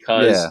better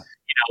because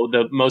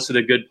most of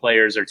the good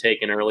players are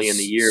taken early in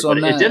the year, but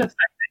it did affect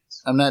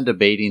things. I'm not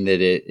debating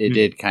that it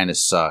did kind of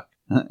suck.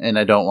 And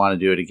I don't want to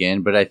do it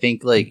again, but I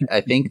think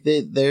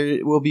that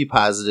there will be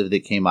positive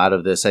that came out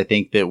of this. I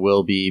think that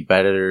we'll be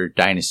better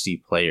dynasty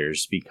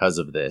players because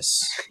of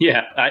this.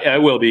 Yeah, I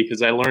will be,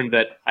 because I learned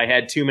that I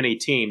had too many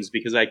teams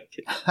because I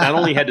not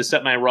only had to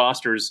set my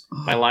rosters,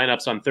 my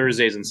lineups on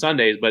Thursdays and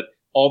Sundays, but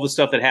all the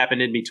stuff that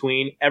happened in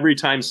between. Every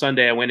time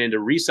Sunday I went in to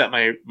reset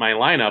my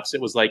lineups,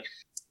 it was like,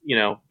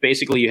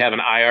 basically you have an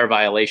IR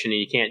violation and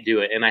you can't do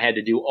it. And I had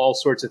to do all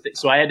sorts of things.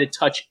 So I had to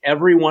touch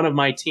every one of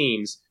my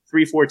teams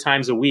 3-4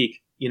 times a week,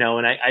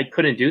 and I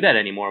couldn't do that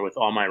anymore with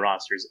all my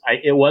rosters.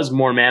 It was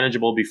more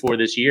manageable before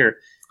this year.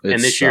 And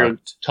this year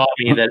taught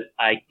me that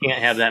I can't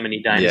have that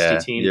many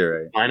dynasty teams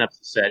lineups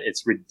set.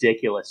 It's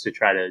ridiculous to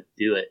try to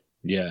do it.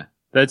 Yeah,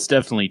 that's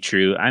definitely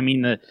true. I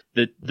mean,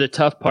 the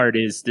tough part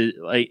is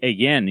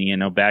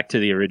back to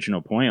the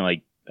original point,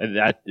 like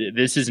that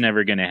this is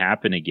never going to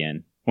happen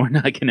again. We're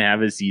not going to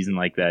have a season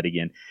like that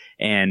again.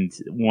 And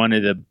one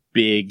of the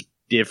big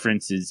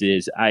differences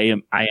is I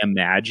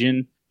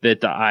imagine that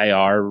the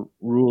IR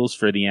rules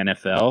for the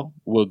NFL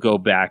will go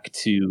back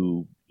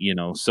to,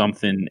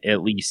 something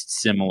at least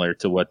similar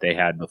to what they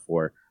had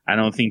before. I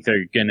don't think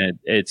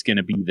it's going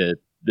to be the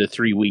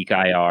 3-week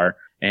IR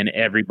and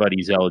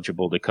everybody's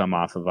eligible to come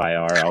off of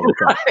IR all the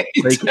time.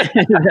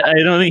 Right.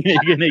 I don't think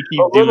they're going to keep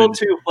a little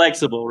too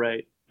flexible,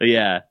 right?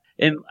 Yeah.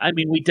 And I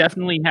mean, we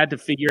definitely had to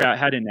figure out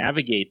how to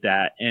navigate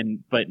that.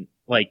 But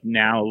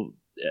now,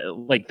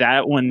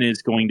 that one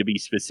is going to be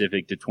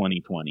specific to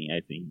 2020,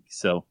 I think.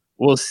 So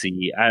we'll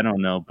see. I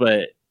don't know,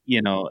 but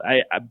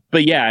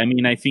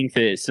I think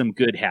that some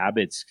good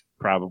habits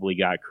probably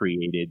got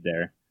created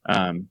there.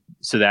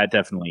 So that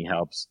definitely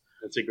helps.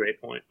 That's a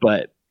great point.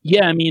 But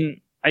yeah, I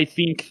mean, I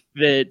think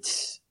that,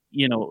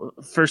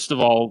 first of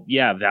all,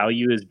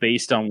 value is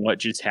based on what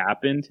just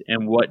happened,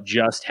 and what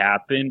just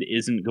happened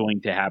isn't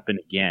going to happen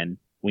again.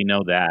 We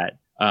know that.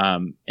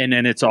 And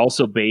then it's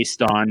also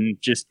based on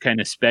just kind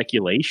of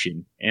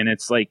speculation. And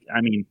it's like,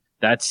 I mean,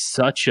 that's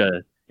such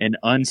an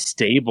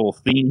unstable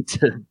thing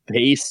to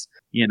base,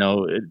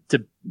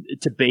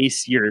 to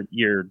base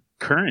your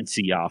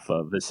currency off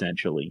of,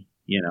 essentially,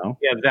 Yeah,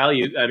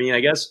 value. I mean, I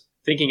guess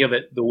thinking of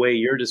it the way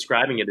you're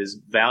describing it is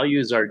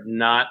values are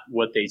not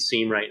what they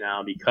seem right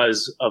now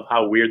because of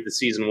how weird the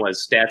season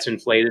was. Stats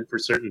inflated for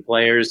certain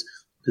players,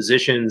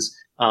 positions,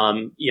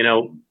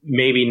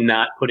 maybe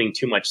not putting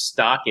too much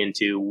stock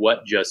into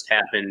what just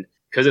happened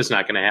because it's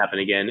not going to happen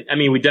again. I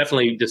mean, we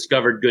definitely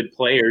discovered good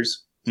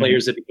players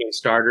that became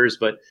starters,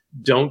 but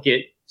don't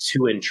get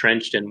too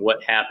entrenched in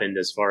what happened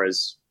as far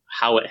as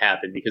how it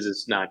happened, because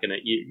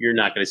you're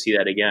not going to see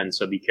that again.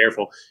 So be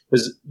careful,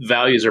 because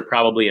values are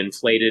probably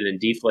inflated and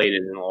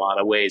deflated in a lot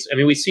of ways. I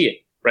mean, we see it,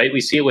 right?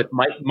 We see it with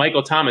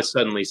Michael Thomas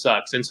suddenly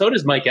sucks. And so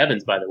does Mike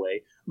Evans, by the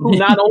way, who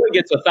not only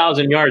gets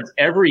 1,000 yards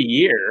every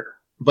year,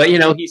 but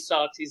he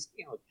sucks. He's,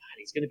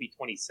 he's going to be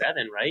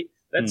 27, right?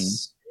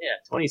 That's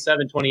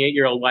 27,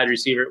 28-year-old wide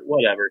receiver,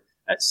 whatever.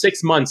 At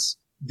 6 months,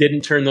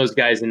 didn't turn those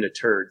guys into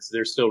turds.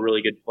 They're still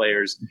really good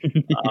players.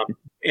 But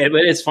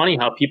it's funny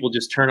how people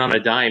just turn on a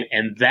dime,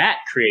 and that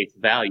creates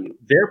value.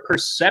 Their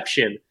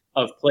perception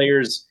of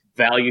players'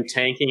 value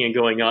tanking and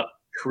going up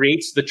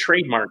creates the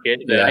trade market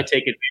that I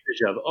take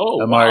advantage of.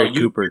 Oh, Amari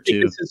Cooper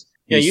too.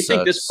 You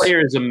think this player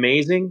is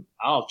amazing?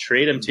 I'll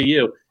trade him to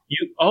you.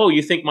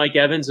 You think Mike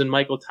Evans and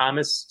Michael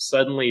Thomas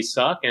suddenly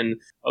suck? And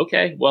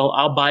okay, well,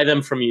 I'll buy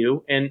them from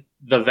you. And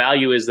the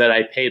value is that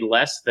I paid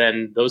less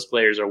than those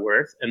players are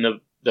worth, and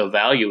the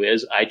value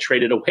is I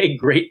traded away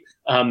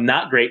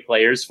not great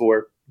players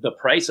for the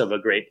price of a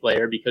great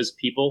player because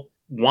people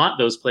want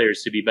those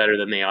players to be better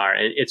than they are.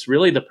 And it's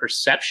really the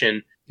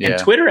perception. And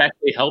Twitter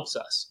actually helps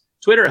us.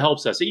 Twitter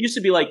helps us. It used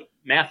to be like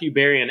Matthew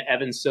Berry and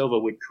Evan Silva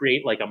would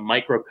create like a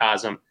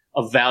microcosm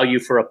of value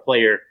for a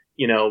player,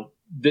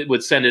 that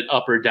would send it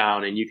up or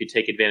down and you could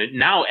take advantage.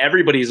 Now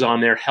everybody's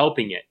on there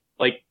helping it.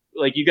 Like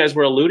you guys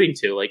were alluding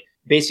to, like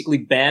basically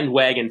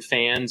bandwagon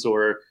fans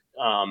or,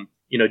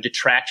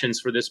 detractions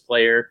for this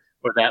player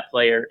or that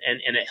player.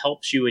 And it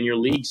helps you in your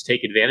leagues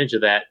take advantage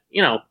of that,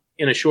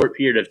 in a short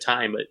period of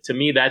time. But to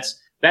me,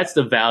 that's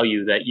the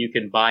value that you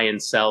can buy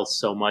and sell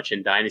so much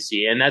in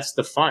Dynasty. And that's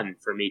the fun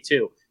for me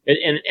too.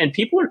 And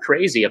people are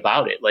crazy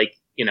about it. Like,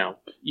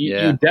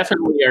 you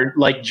definitely are,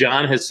 like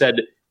John has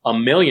said a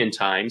million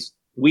times,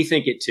 we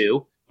think it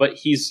too, but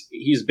he's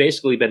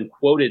basically been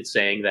quoted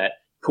saying that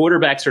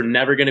quarterbacks are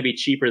never going to be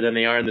cheaper than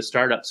they are in the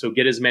startup. So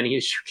get as many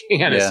as you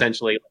can,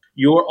 essentially.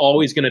 You're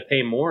always going to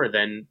pay more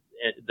than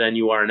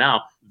you are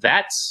now.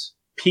 That's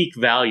peak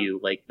value.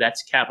 Like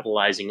that's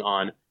capitalizing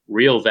on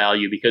real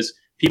value because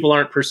people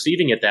aren't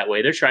perceiving it that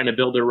way. They're trying to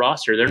build their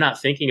roster. They're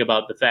not thinking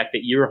about the fact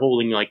that you're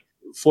holding like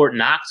Fort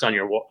Knox on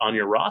your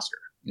roster.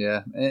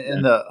 Yeah.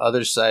 And the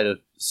other side of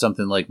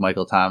something like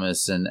Michael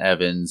Thomas and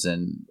Evans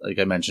and, like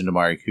I mentioned,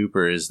 Amari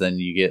Cooper is then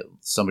you get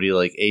somebody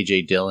like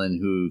A.J. Dillon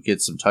who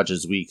gets some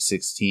touches week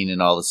 16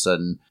 and all of a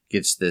sudden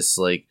gets this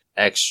like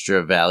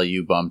extra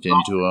value bumped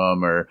into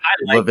him, or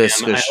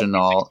Laviska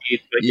Shenault.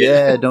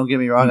 Yeah, don't get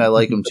me wrong, I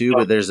like him too,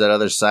 but there's that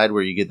other side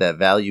where you get that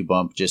value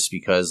bump just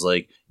because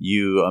like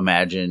you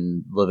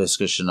imagine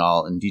Laviska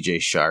Shenault and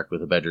DJ Shark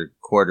with a better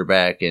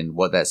quarterback and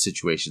what that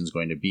situation is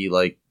going to be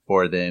like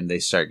for them. They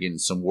start getting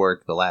some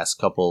work the last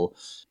couple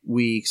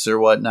weeks or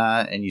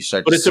whatnot, and you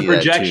start to see that too. But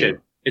it's a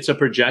projection. It's a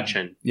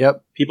projection.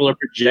 Yep. People are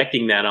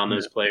projecting that on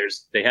those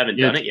players. They haven't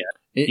done it yet.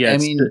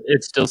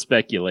 It's still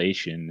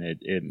speculation.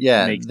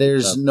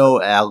 There's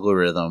no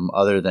algorithm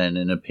other than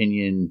an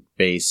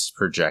opinion-based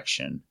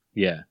projection.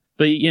 Yeah.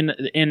 But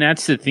and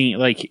that's the thing,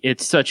 like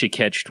it's such a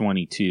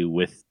catch-22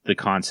 with the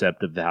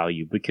concept of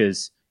value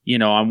because,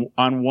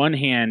 on one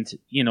hand,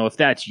 if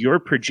that's your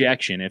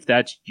projection, if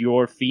that's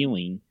your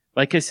feeling,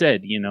 like I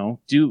said,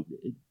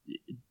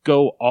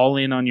 go all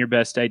in on your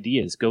best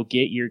ideas. Go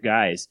get your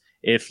guys.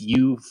 If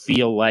you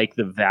feel like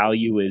the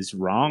value is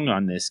wrong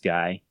on this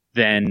guy,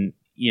 then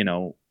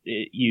you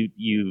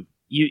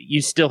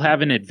still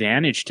have an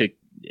advantage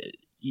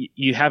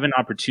you have an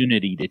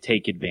opportunity to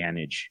take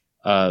advantage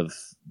of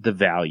the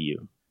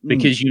value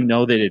because you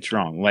know that it's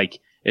wrong.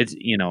 Like it's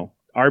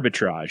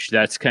arbitrage.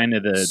 That's kind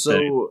of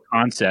the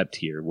concept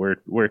here.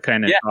 We're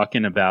kind of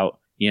talking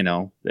about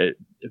that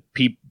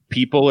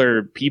people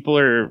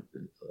are.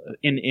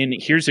 And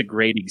here's a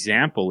great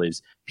example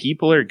is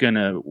people are going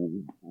to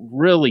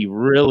really,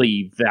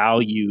 really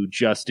value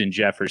Justin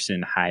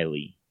Jefferson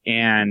highly.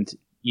 And,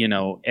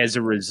 as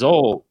a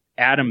result,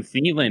 Adam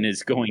Thielen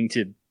is going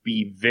to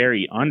be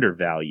very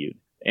undervalued.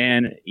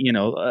 And,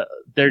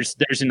 there's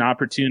an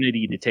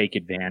opportunity to take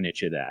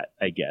advantage of that,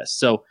 I guess.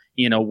 So,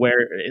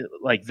 where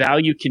like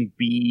value can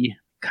be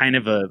kind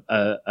of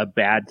a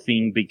bad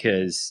thing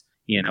because,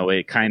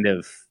 it kind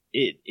of,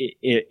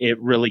 it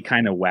really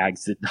kind of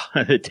wags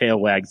the tail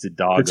wags the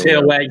dog. The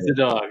tail wags the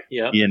dog.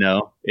 Yeah.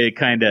 It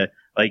kind of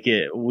like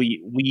it.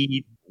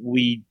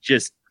 We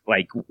just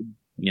like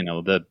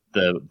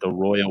the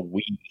royal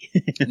we.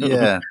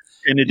 Yeah.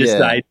 And to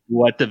decide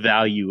what the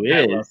value is.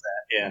 I love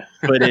that. Yeah.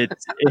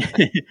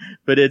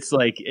 But it's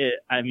like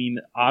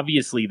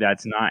obviously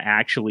that's not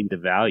actually the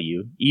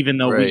value, even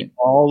though we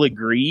all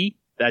agree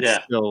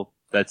that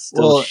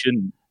still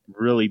shouldn't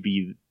really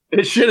be.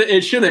 It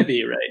shouldn't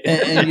be, right?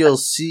 and you'll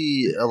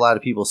see a lot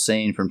of people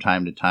saying from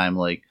time to time,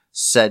 like,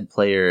 said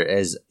player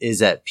is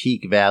at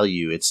peak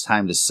value, it's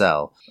time to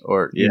sell.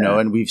 Or,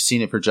 and we've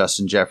seen it for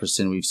Justin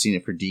Jefferson, we've seen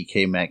it for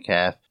DK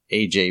Metcalf,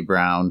 AJ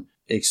Brown,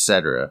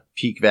 etc.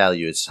 Peak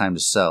value, it's time to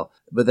sell.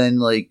 But then,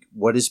 like,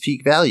 what is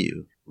peak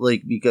value?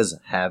 Like, because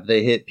have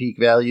they hit peak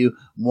value?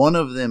 One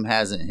of them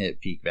hasn't hit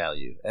peak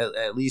value.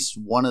 At least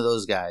one of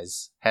those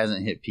guys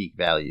hasn't hit peak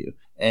value.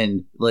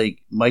 And, like,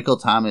 Michael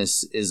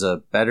Thomas is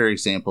a better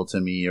example to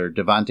me, or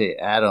Devontae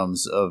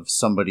Adams, of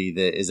somebody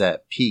that is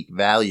at peak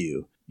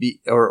value.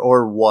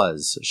 Or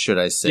was, should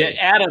I say. Yeah,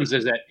 Adams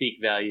is at peak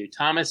value.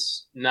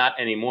 Thomas, not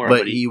anymore.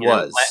 But he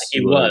was.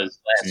 He was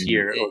last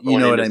year. You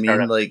know what I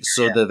mean? Like,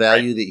 so the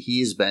value that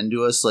he's been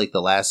to us, like,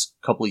 the last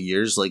couple of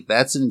years, like,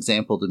 that's an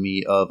example to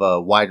me of a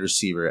wide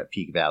receiver at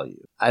peak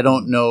value. I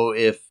don't know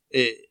if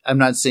I'm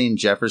not saying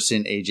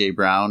Jefferson, A.J.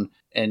 Brown,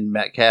 and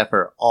Metcalf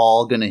are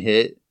all going to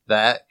hit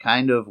that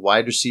kind of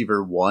wide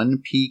receiver one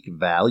peak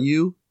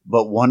value,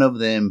 but one of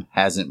them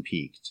hasn't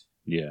peaked.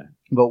 Yeah.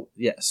 But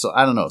yeah, so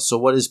I don't know. So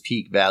what is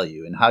peak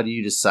value, and how do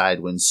you decide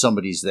when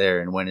somebody's there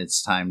and when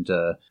it's time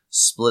to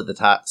split the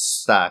top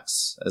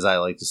stocks, as I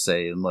like to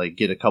say, and like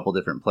get a couple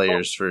different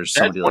players for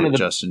somebody like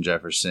Justin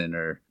Jefferson?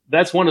 Or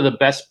that's one of the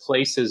best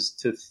places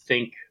to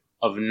think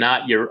of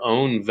not your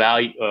own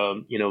value,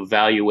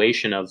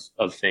 valuation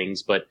of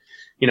things, but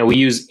we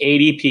use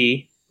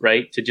ADP,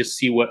 right, to just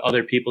see what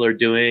other people are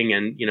doing,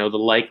 and the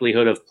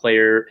likelihood of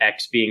player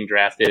X being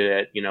drafted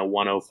at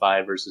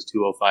 105 versus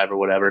 205 or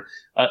whatever.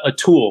 A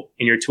tool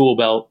in your tool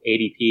belt,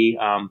 ADP.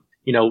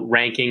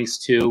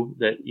 Rankings too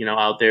that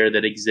out there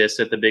that exist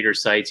at the bigger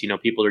sites.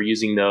 People are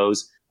using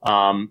those.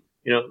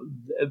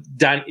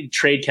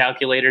 Trade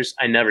calculators.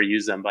 I never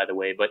use them, by the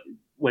way, but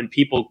when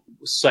people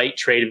cite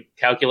trade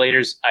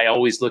calculators, I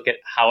always look at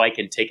how I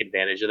can take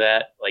advantage of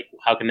that. Like,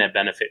 how can that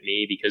benefit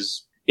me?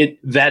 Because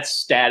that's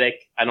static.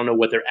 I don't know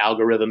what their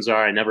algorithms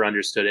are. I never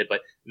understood it,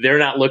 but they're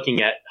not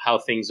looking at how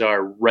things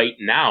are right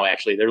now.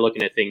 Actually, they're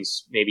looking at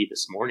things maybe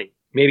this morning,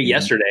 maybe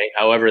yesterday,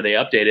 however they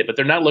update it, but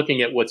they're not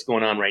looking at what's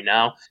going on right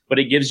now. But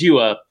it gives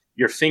you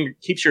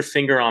keeps your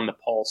finger on the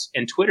pulse.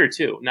 And Twitter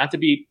too,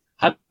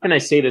 how can I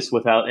say this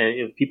without,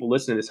 if people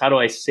listen to this, how do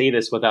I say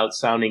this without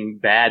sounding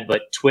bad?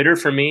 But Twitter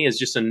for me is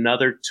just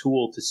another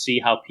tool to see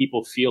how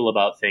people feel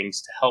about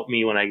things, to help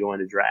me when I go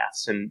into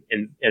drafts and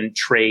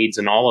trades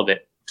and all of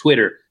it.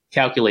 Twitter,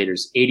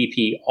 calculators,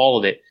 ADP, all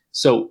of it.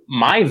 So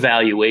my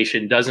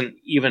valuation doesn't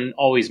even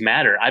always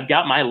matter. I've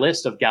got my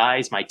list of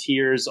guys, my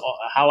tiers,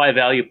 how I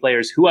value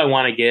players, who I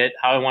want to get,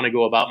 how I want to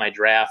go about my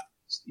draft.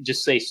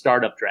 Just say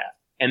startup draft.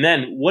 And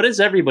then what does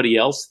everybody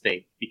else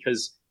think?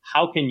 Because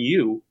how can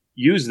you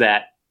use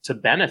that to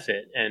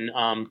benefit? And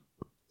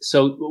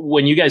so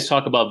when you guys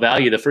talk about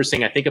value, the first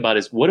thing I think about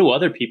is, what do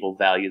other people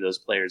value those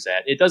players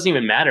at? It doesn't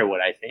even matter what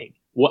I think.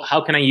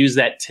 How can I use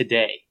that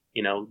today?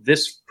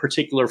 This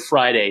particular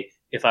Friday,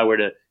 if I were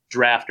to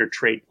draft or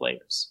trade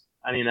players.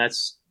 I mean,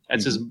 that's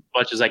as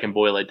much as I can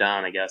boil it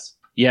down, I guess.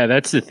 Yeah,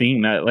 that's the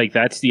thing,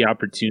 that's the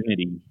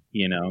opportunity,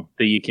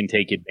 that you can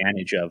take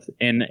advantage of.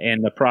 And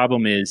the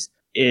problem is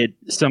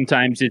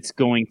sometimes it's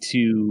going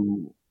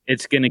to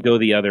go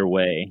the other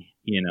way.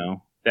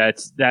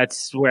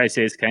 That's where I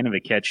say it's kind of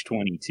a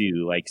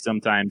catch-22. Like,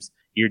 sometimes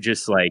you're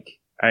just like,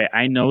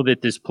 I know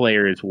that this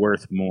player is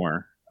worth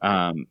more.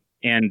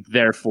 And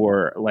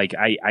therefore, like,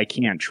 I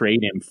can't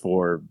trade him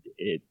for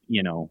it,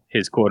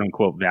 his quote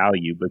unquote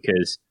value,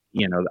 because,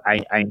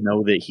 I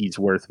know that he's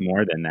worth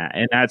more than that.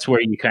 And that's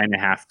where you kind of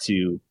have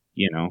to,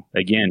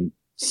 again,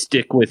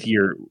 stick with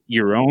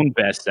your own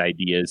best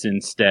ideas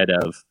instead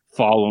of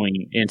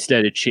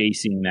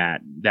chasing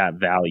that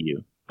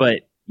value.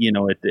 But,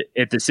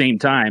 at the same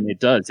time,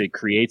 it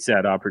creates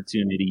that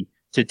opportunity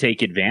to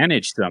take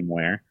advantage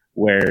somewhere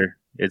where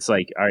it's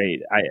like, all right,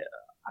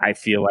 I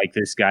feel like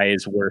this guy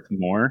is worth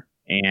more.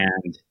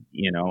 And,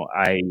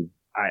 I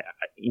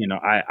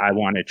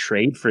want to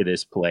trade for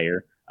this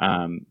player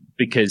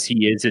because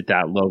he is at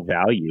that low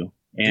value.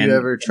 And, do you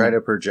ever try to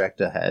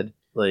project ahead?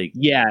 Like,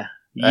 yeah.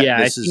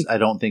 I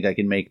don't think I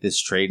can make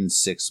this trade in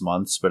 6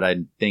 months, but I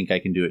think I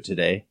can do it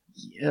today.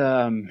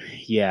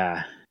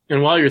 Yeah.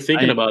 And while you're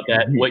thinking about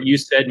that, what you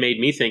said made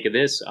me think of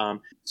this.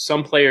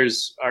 Some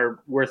players are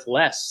worth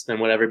less than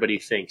what everybody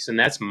thinks. And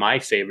that's my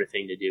favorite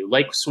thing to do.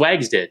 Like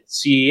Swags did,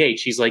 CEH.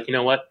 He's like, you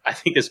know what? I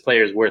think this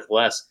player is worth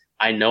less.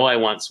 I know I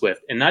want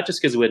Swift. And not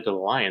just because he went to the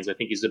Lions. I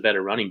think he's a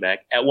better running back.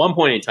 At one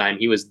point in time,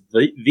 he was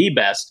the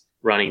best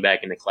running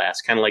back in the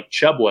class, kind of like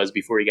Chubb was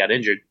before he got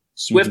injured.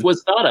 Swift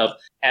was thought of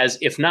as,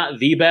 if not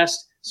the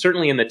best,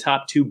 certainly in the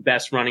top 2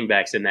 best running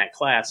backs in that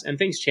class. And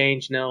things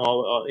changed.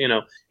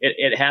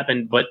 It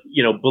happened. But,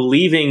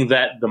 believing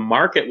that the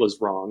market was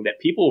wrong, that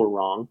people were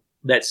wrong,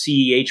 that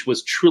CEH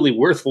was truly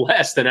worth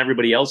less than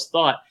everybody else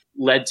thought,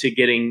 led to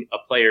getting a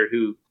player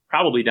who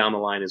probably down the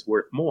line is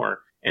worth more.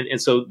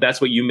 And so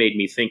that's what you made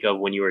me think of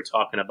when you were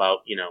talking about,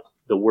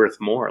 the worth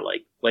more.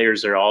 Like,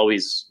 players are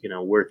always,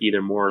 worth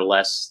either more or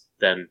less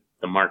than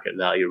the market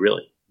value,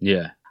 really.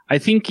 Yeah. I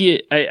think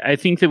I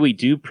think that we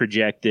do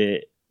project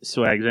it,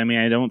 Swags. I mean,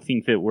 I don't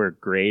think that we're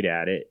great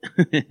at it.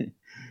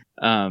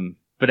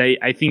 But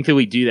I think that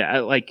we do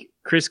that. Like,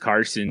 Chris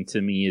Carson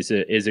to me is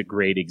a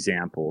great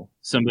example.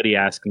 Somebody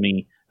asked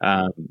me,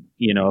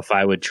 if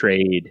I would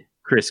trade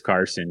Chris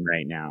Carson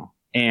right now.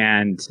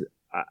 And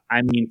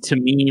I mean, to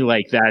me,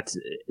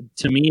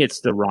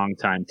 it's the wrong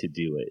time to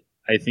do it.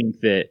 I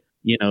think that,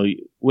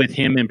 with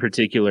him in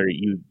particular,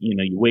 you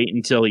wait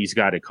until he's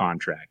got a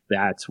contract.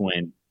 That's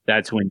when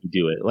you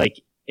do it.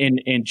 Like, and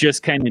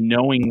just kind of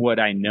knowing what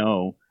I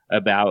know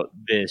about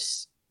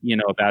this,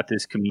 about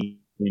this community,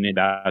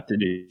 about the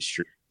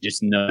industry,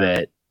 just know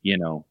that,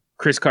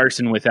 Chris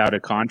Carson without a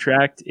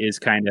contract is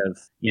kind of,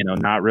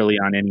 not really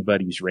on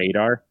anybody's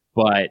radar.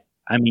 But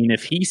I mean,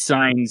 if he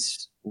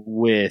signs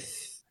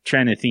with,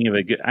 trying to think of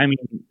a good, I mean,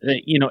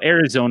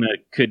 Arizona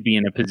could be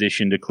in a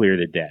position to clear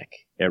the deck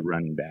at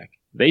running back.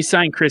 They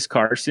sign Chris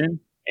Carson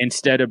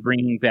instead of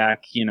bringing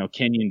back,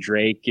 Kenyon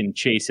Drake and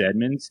Chase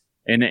Edmonds.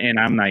 And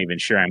I'm not even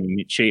sure. I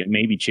mean,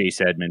 maybe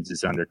Chase Edmonds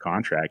is under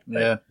contract.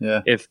 Yeah.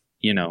 If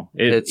even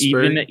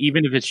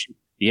if it's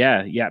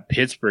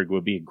Pittsburgh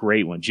would be a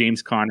great one.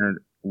 James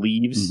Conner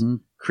leaves,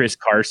 Chris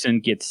Carson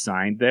gets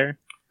signed there.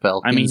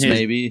 Falcons,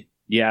 maybe.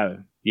 Yeah,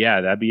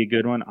 that'd be a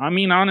good one. I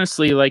mean,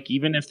 honestly, like,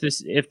 even if the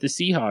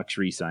Seahawks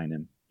re-sign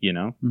him,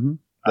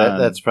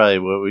 that's probably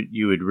what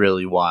you would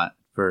really want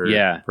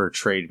for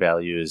trade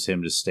value is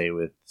him to stay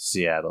with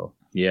Seattle.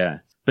 Yeah.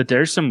 But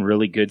there's some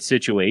really good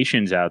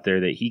situations out there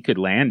that he could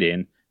land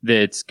in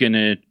that's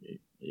gonna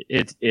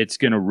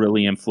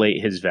really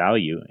inflate his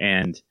value.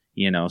 And,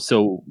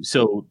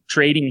 so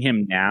trading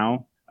him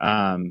now,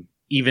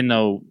 even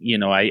though,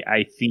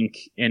 I think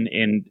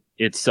and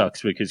it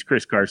sucks because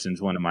Chris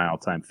Carson's one of my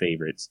all-time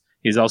favorites.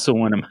 He's also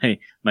one of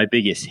my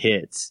biggest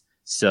hits.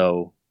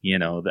 So,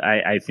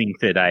 I think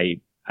that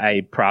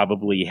I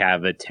probably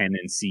have a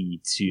tendency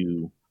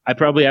I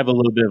probably have a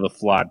little bit of a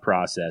flawed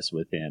process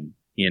with him.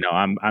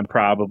 I'm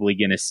probably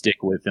going to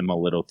stick with him a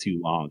little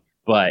too long,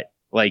 but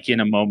like in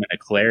a moment of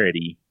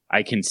clarity,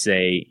 I can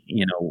say,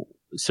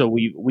 so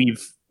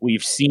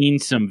we've seen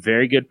some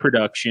very good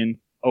production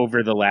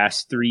over the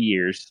last 3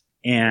 years.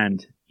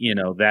 And,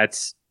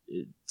 that's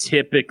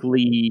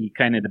typically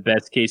kind of the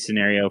best case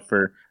scenario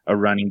for a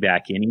running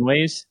back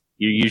anyways.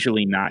 You're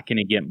usually not going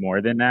to get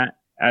more than that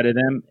out of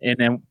them.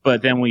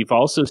 But then we've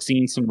also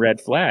seen some red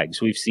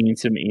flags. We've seen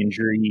some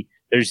injury.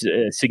 There's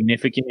a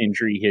significant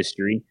injury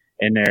history,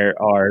 and there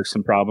are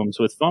some problems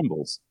with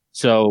fumbles.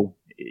 So,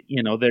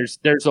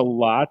 there's a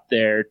lot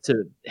there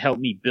to help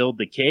me build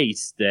the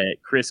case that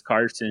Chris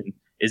Carson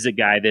is a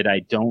guy that I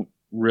don't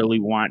really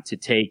want to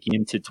take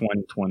into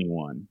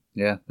 2021.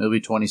 Yeah, it'll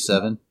be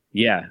 27.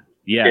 Yeah,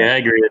 I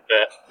agree with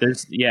that.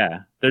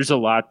 There's a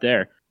lot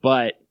there,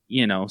 but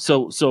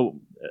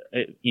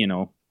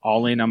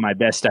all in on my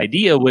best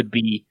idea would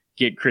be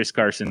get Chris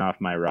Carson off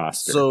my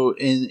roster. So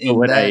in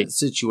that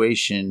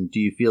situation, do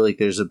you feel like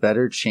there's a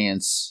better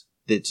chance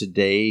that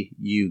today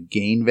you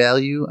gain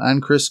value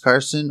on Chris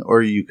Carson,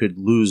 or you could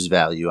lose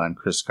value on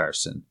Chris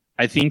Carson?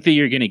 I think that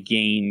you're going to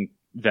gain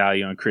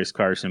value on Chris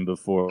Carson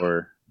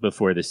before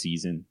the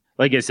season.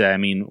 Like I said, I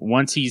mean,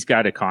 once he's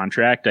got a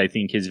contract, I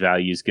think his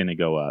value is going to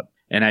go up.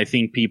 And I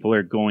think people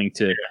are going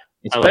to,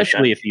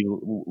 especially if he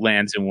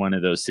lands in one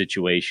of those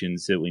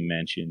situations that we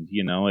mentioned,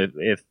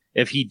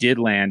 if he did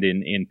land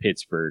in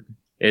Pittsburgh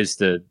as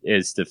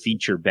the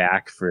feature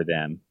back for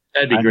them,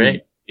 that'd be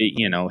great.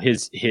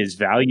 His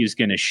value is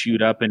going to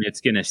shoot up, and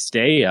it's going to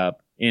stay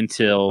up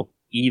until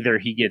either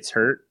he gets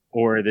hurt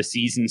or the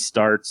season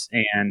starts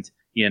and,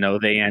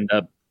 they end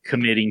up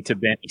committing to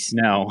Benny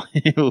Snell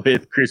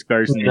with Chris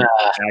Carson as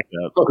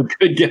backup. Oh,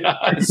 good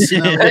God.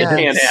 That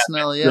can't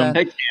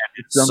happen.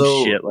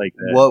 Some shit like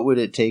that. What would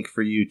it take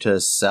for you to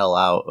sell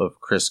out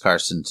of Chris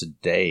Carson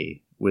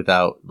today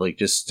without,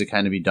 just to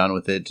kind of be done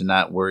with it, to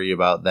not worry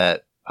about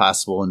that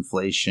possible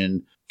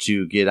inflation,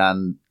 to get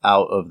on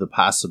out of the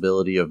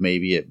possibility of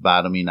maybe it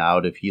bottoming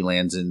out if he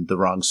lands in the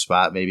wrong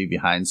spot, maybe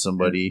behind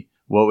somebody?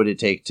 What would it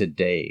take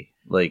today?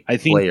 I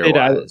think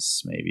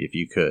player-wise, maybe, if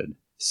you could.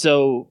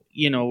 So,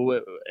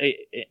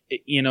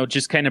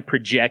 just kind of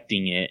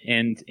projecting it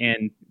and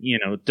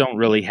don't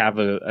really have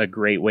a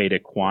great way to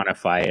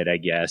quantify it, I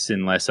guess,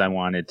 unless I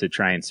wanted to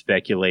try and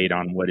speculate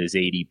on what his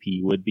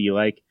ADP would be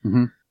like.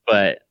 Mm-hmm.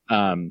 But,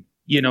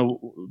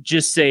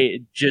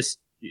 just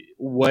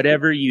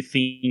whatever you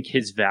think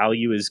his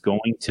value is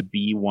going to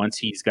be once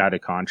he's got a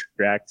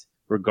contract,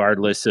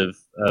 regardless of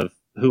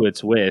who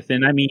it's with.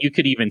 And I mean, you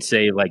could even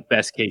say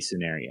best case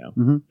scenario.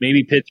 Mm-hmm.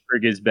 Maybe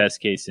Pittsburgh is best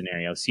case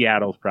scenario.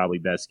 Seattle's probably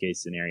best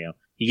case scenario.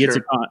 He gets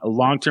a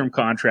long-term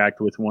contract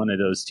with one of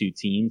those two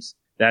teams.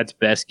 That's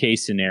best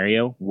case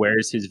scenario.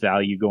 Where's his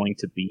value going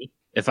to be?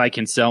 If I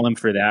can sell him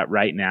for that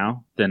right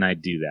now, then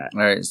I'd do that.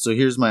 All right. So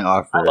here's my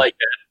offer. I like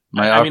that.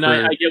 I mean,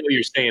 I get what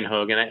you're saying,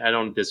 Hogan. I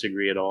don't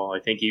disagree at all.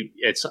 I think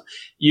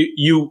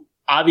you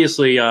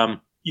obviously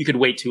you could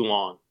wait too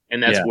long,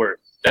 and that's worse.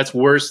 That's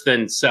worse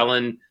than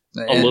selling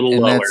a little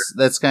lower.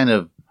 That's kind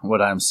of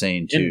what I'm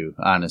saying too,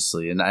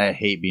 honestly. And I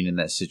hate being in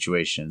that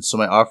situation. So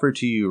my offer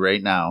to you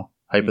right now,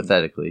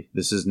 hypothetically,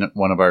 this is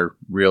one of our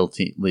real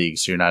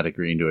leagues, so you're not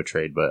agreeing to a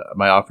trade. But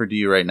my offer to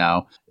you right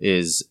now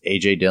is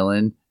AJ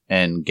Dillon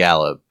and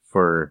Gallup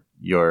for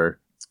your.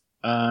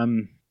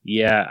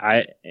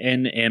 Yeah,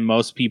 and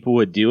most people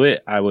would do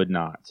it. I would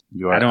not.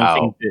 I don't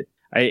think that.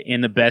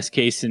 In the best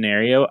case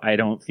scenario, I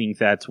don't think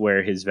that's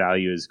where his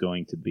value is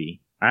going to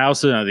be. I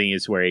also don't think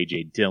it's where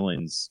AJ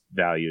Dillon's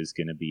value is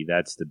going to be.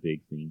 That's the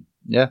big thing.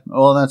 Yeah,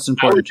 well, that's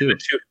important too.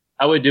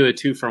 I would do a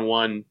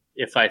 2-for-1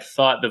 if I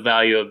thought the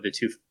value of the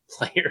two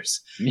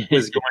players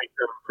was going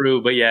to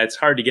improve. But yeah, it's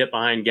hard to get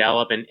behind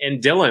Gallup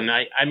and Dillon.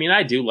 I mean,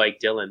 I do like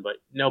Dillon, but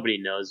nobody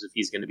knows if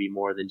he's going to be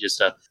more than just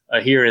a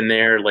here and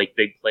there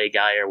big play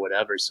guy or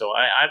whatever. So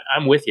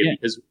I'm with you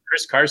because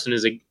Chris Carson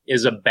is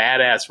a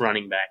badass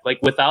running back.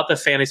 Without the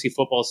fantasy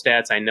football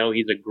stats, I know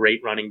he's a great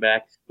running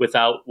back.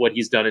 Without what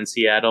he's done in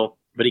Seattle.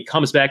 But he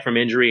comes back from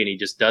injury and he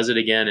just does it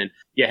again. And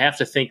you have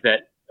to think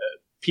that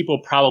people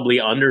probably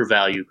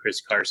undervalue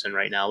Chris Carson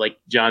right now. Like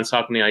John's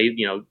talking,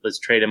 let's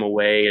trade him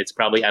away. It's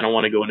probably, I don't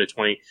want to go into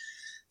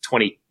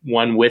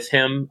 2021 with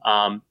him.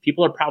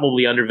 People are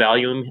probably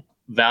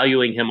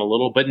valuing him a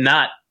little, but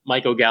not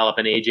Michael Gallup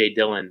and AJ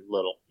Dillon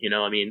little.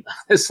 I mean,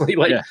 honestly,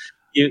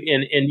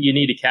 you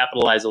need to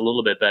capitalize a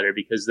little bit better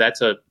because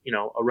that's a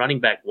running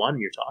back one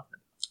you're talking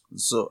about.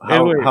 So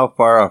how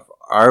far off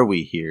are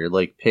we here?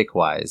 Pick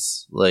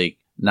wise,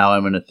 now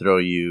I'm going to throw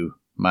you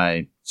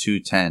my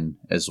 210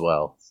 as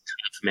well.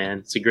 Man,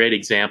 it's a great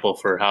example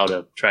for how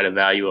to try to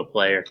value a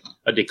player,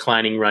 a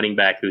declining running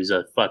back who's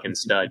a fucking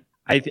stud.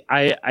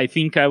 I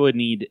think I would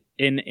need,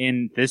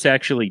 and this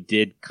actually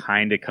did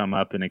kind of come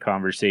up in a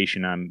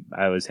conversation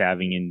I was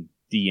having in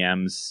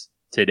DMs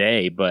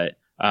today, but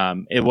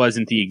it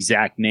wasn't the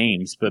exact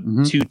names, but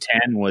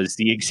 210 was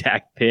the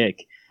exact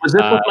pick. Was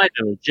it with my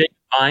Jake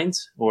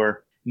Hines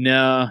or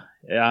no?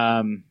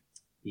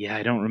 Yeah,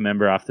 I don't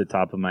remember off the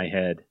top of my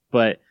head,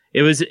 but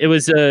it was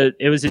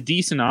a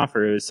decent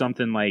offer. It was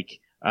something like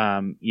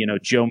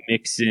Joe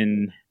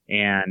Mixon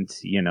and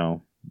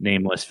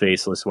nameless,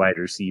 faceless wide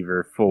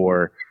receiver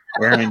for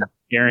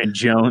Aaron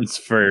Jones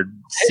for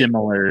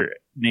similar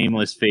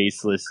nameless,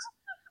 faceless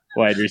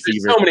wide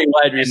receivers. There's so many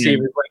wide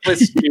receivers.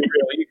 Let's be real.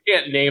 You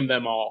can't name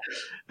them all.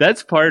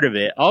 That's part of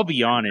it. I'll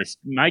be honest.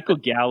 Michael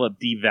Gallup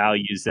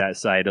devalues that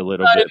side a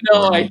little bit.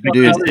 I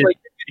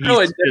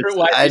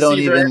don't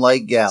even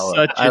like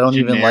Gallup. I don't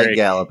even like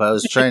Gallup. I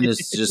was trying to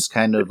just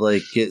kind of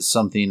like get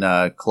something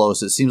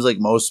close. It seems like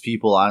most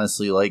people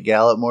honestly like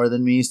Gallup more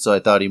than me, so I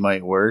thought he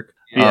might work.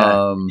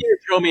 Yeah. You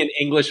throw me an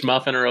English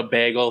muffin or a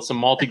bagel,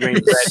 some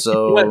multigrain bread.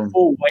 So you went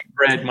full white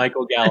bread,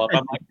 Michael Gallup.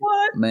 I'm like,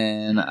 what?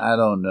 Man, I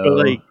don't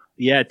know.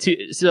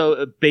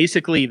 So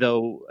basically,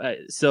 though,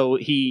 so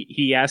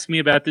he asked me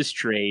about this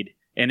trade,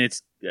 and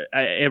it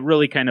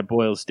really kind of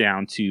boils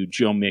down to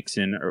Joe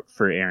Mixon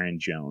for Aaron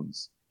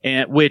Jones,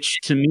 and which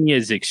to me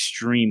is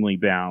extremely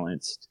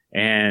balanced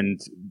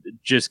and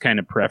just kind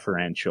of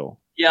preferential.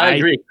 Yeah, I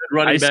agree. Good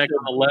running back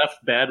on the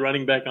left, bad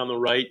running back on the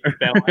right.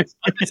 Balance.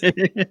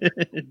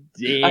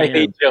 I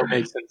hate Joe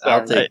Mixon.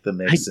 I'll take the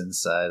Mixon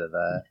side of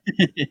that.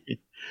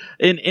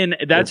 and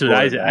that's what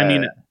I said. I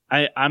mean,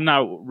 I'm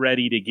not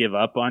ready to give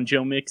up on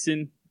Joe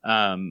Mixon.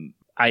 I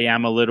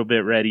am a little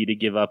bit ready to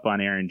give up on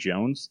Aaron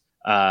Jones.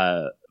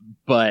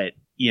 But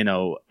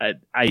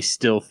I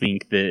still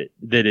think that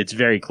it's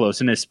very close,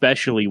 and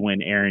especially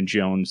when Aaron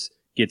Jones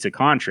gets a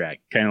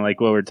contract, kind of like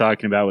what we're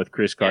talking about with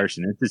Chris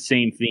Carson. It's the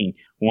same thing.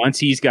 Once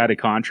he's got a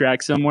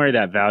contract somewhere,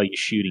 that value's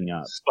shooting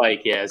up.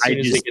 Spike, yeah. As soon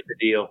as they get the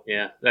deal,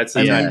 that's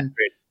the time.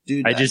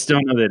 Dude, I just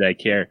don't know that I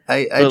care.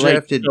 I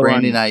drafted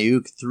Brandon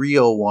Ayuk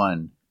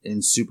 301 in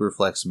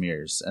Superflex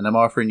mirrors, and I'm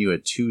offering you a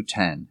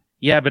 210.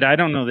 Yeah, but I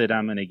don't know that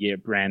I'm going to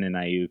get Brandon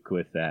Ayuk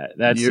with that.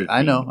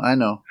 I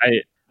know.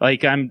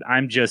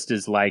 I'm just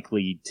as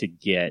likely to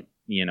get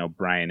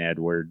Bryan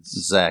Edwards,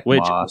 Zach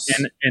Moss,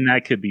 and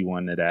that could be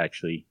one that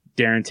actually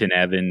Darrington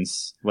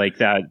Evans, like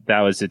that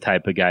was the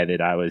type of guy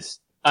that I was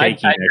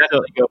taking. I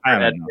definitely go for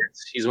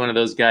Edwards. He's one of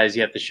those guys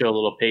you have to show a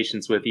little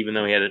patience with, even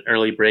though he had an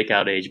early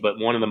breakout age. But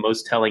one of the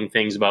most telling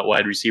things about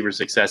wide receiver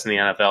success in the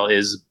NFL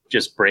is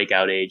just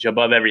breakout age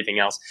above everything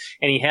else.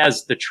 And he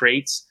has the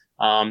traits.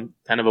 Kind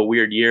of a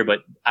weird year, but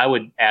I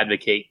would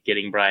advocate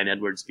getting Bryan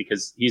Edwards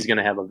because he's going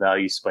to have a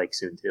value spike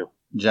soon too.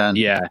 John,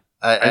 yeah,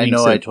 I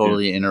know I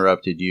totally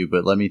interrupted you,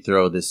 but let me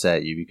throw this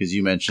at you because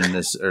you mentioned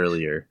this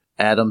earlier.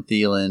 Adam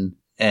Thielen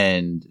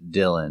and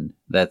Dylan.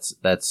 That's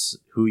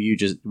who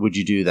would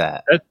you do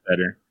that?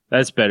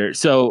 That's better.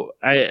 So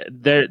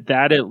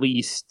that at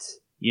least,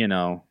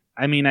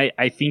 I mean,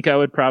 I think I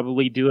would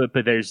probably do it,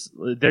 but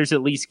there's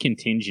at least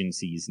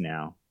contingencies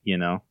now,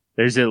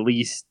 There's at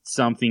least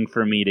something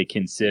for me to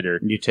consider.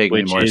 You take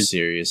me more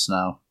serious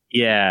now.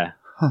 Yeah.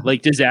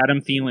 Like, does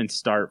Adam Thielen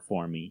start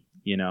for me,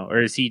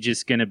 or is he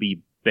just going to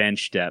be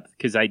bench depth?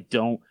 Because I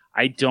don't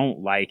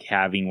like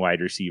having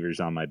wide receivers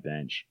on my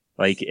bench.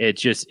 Like,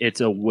 it's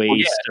a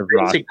waste of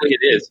roster. Basically,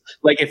 it is.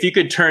 Like, if you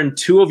could turn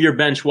two of your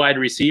bench wide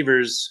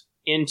receivers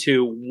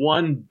into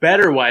one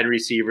better wide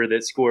receiver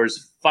that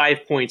scores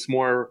 5 points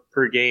more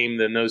per game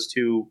than those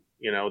two,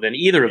 than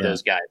either of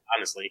those guys,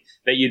 honestly,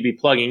 that you'd be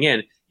plugging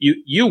in,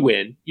 you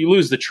win. You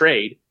lose the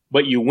trade,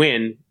 but you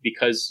win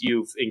because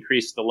you've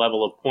increased the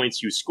level of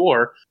points you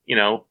score,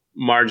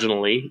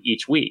 marginally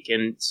each week.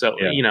 And so,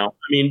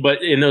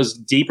 but in those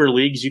deeper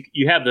leagues,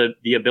 you have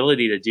the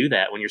ability to do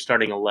that when you're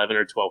starting 11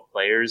 or 12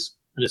 players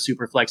in a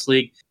super flex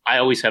league. I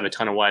always have a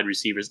ton of wide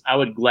receivers. I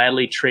would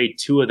gladly trade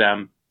two of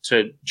them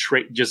to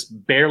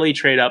just barely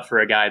trade up for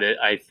a guy that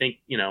I think,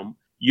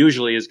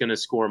 usually is going to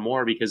score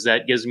more because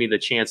that gives me the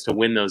chance to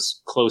win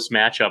those close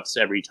matchups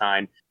every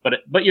time.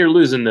 But you're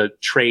losing the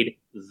trade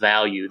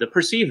value, the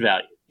perceived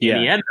value.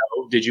 In the end,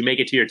 though, did you make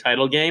it to your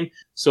title game?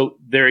 So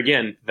there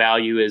again,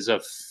 value is a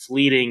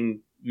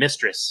fleeting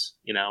mistress.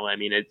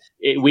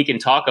 We can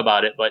talk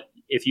about it, but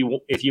if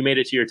you made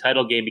it to your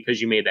title game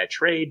because you made that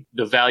trade,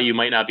 the value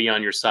might not be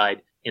on your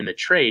side in the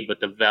trade, but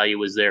the value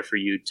was there for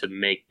you to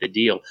make the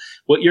deal.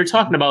 What you're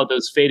talking about,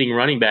 those fading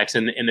running backs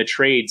and the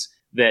trades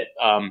that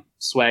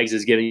Swags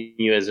is giving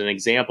you as an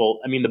example.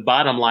 I mean, the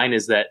bottom line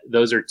is that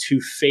those are two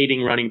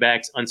fading running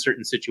backs,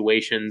 uncertain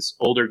situations,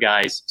 older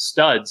guys,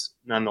 studs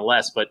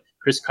nonetheless, but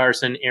Chris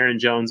Carson, Aaron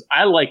Jones.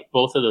 I like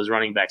both of those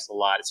running backs a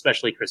lot,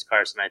 especially Chris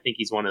Carson. I think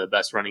he's one of the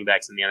best running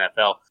backs in the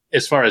NFL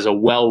as far as a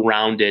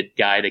well-rounded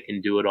guy that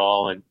can do it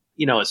all and,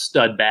 a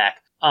stud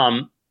back.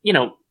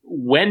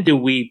 When do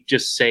we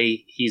just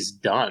say he's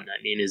done?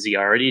 I mean, is he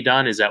already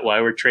done? Is that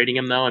why we're trading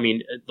him though? I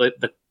mean,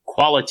 the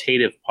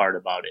qualitative part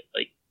about it,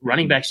 like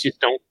running backs just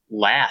don't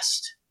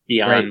last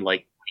beyond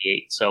like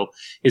 28. So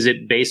is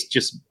it based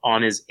just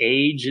on his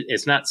age?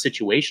 It's not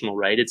situational,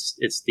 right?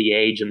 It's the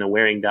age and the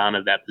wearing down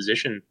of that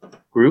position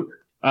group.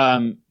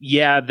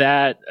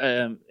 That,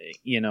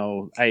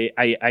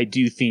 I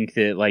do think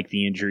that like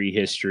the injury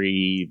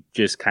history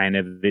just kind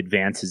of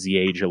advances the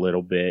age a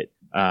little bit.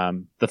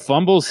 The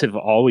fumbles have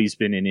always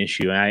been an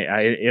issue.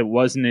 It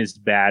wasn't as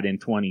bad in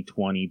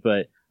 2020,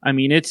 but I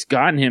mean, it's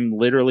gotten him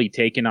literally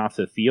taken off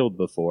the field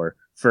before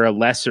for a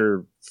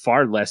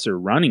far lesser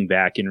running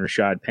back in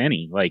Rashad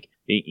Penny. Like,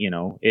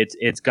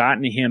 it's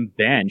gotten him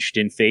benched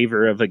in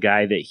favor of a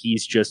guy that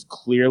he's just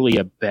clearly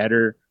a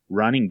better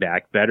running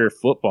back, better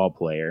football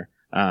player,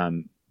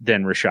 than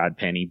Rashad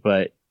Penny.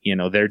 But,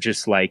 they're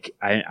just like,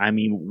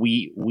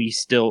 we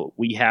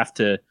have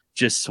to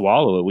just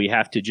swallow it. We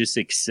have to just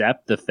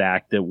accept the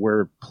fact that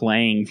we're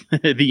playing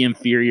the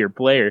inferior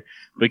player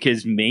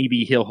because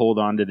maybe he'll hold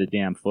on to the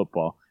damn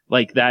football.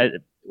 Like that,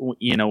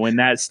 when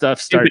that stuff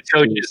starts.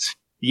 Coaches.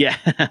 Yeah.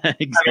 Exactly.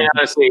 I mean,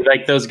 honestly,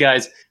 like those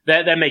guys,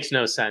 that makes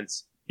no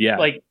sense. Yeah.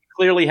 Like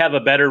clearly have a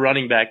better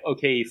running back.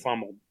 Okay, he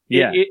fumbled.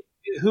 Yeah.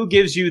 Who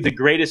gives you the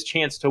greatest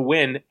chance to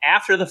win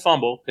after the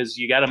fumble? Because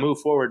you got to move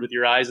forward with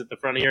your eyes at the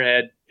front of your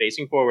head,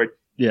 facing forward.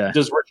 Yeah.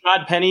 Does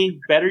Rashad Penny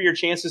better your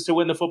chances to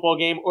win the football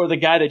game, or the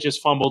guy that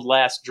just fumbled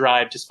last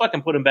drive? Just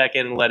fucking put him back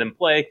in and let him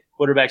play.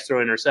 Quarterbacks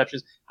throw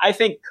interceptions. I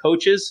think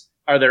coaches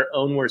are their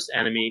own worst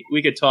enemy.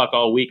 We could talk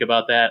all week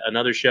about that.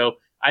 Another show.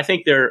 I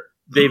think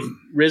they've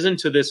risen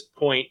to this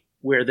point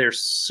where they're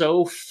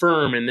so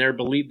firm in their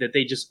belief that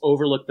they just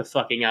overlook the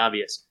fucking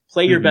obvious.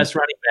 Play your best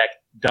running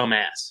back,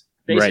 dumbass.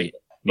 Basically. Right.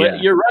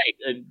 But you're right.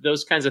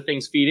 Those kinds of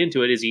things feed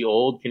into it. Is he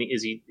old?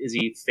 Is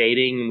he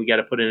fading? We got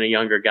to put in a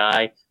younger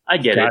guy. I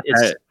get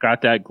it.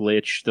 Got that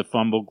glitch, the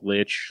fumble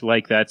glitch.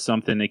 Like that's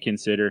something to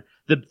consider.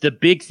 The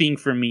big thing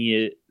for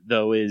me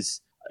though is,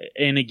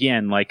 and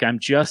again, like I'm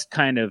just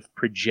kind of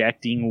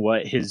projecting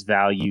what his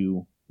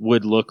value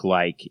would look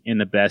like in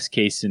the best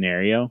case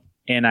scenario,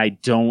 and I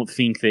don't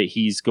think that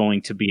he's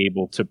going to be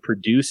able to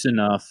produce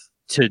enough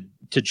to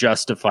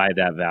justify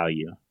that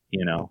value.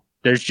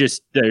 There's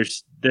just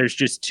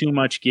too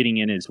much getting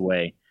in his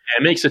way.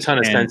 It makes a ton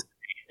of sense.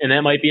 And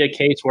that might be a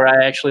case where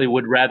I actually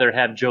would rather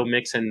have Joe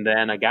Mixon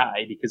than a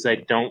guy because I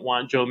don't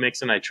want Joe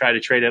Mixon. I try to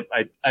trade him.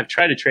 I've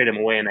tried to trade him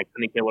away and I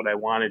couldn't get what I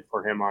wanted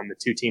for him on the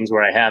two teams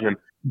where I have him.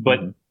 But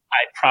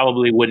I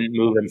probably wouldn't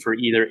move him for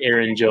either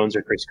Aaron Jones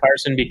or Chris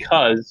Carson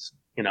because,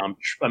 I'm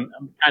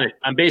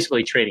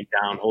basically trading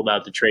down, hold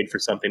out to trade for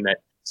something that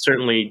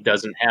certainly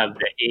doesn't have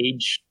the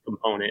age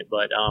component,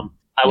 but,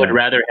 I would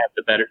rather have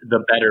the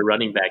better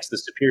running backs, the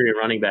superior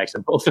running backs,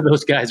 and both of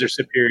those guys are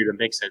superior to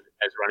Mixon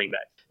as running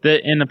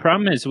backs. And the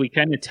problem is we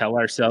kind of tell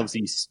ourselves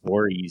these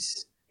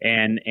stories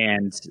and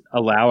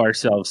allow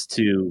ourselves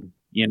to,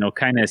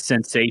 kind of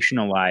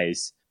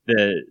sensationalize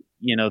the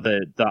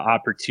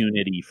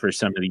opportunity for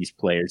some of these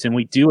players. And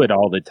we do it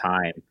all the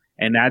time.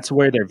 And that's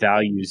where their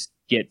values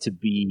get to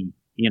be,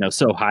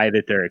 so high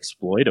that they're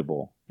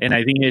exploitable. And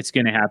I think it's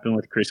going to happen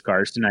with Chris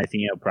Carson. I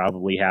think it'll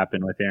probably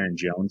happen with Aaron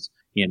Jones,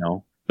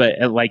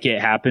 But like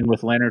it happened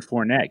with Leonard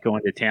Fournette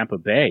going to Tampa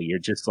Bay, you're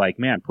just like,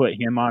 man, put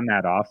him on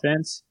that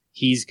offense.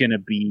 He's gonna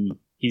be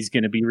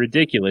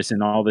ridiculous,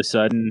 and all of a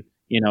sudden,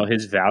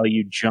 his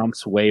value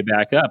jumps way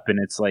back up, and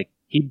it's like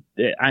he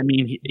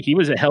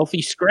was a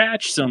healthy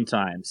scratch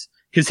sometimes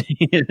because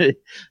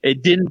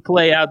it didn't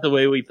play out the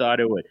way we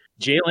thought it would.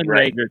 Jalen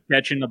Reagor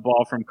catching the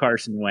ball from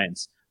Carson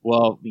Wentz.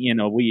 Well,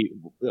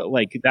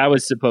 that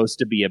was supposed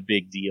to be a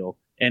big deal.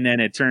 And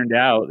then it turned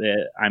out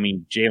that,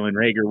 Jalen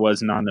Reagor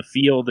wasn't on the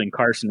field and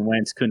Carson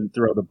Wentz couldn't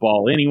throw the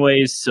ball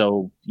anyways.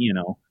 So,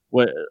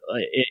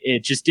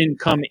 it just didn't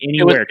come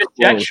anywhere close.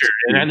 Conjecture.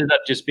 It ended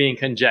up just being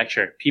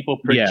conjecture. People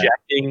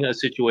projecting a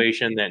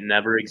situation that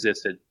never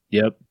existed.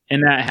 Yep.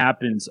 And that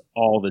happens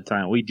all the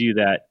time. We do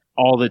that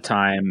all the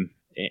time.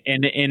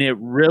 And it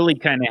really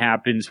kind of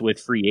happens with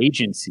free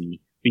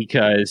agency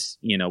because,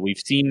 we've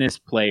seen this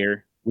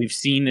player, we've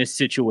seen this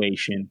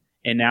situation,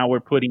 and now we're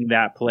putting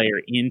that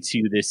player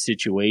into this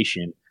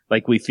situation.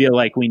 Like we feel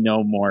like we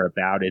know more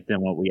about it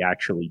than what we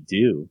actually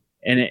do.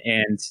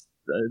 And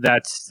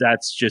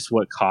that's just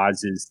what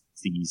causes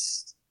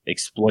these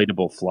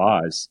exploitable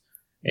flaws.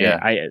 Yeah.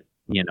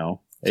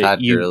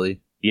 Todd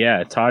Gurley.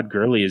 Yeah. Todd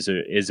Gurley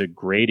is a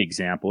great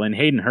example, and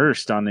Hayden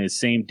Hurst on the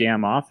same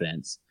damn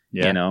offense.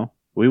 Yeah.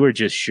 We were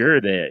just sure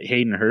that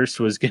Hayden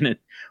Hurst was going to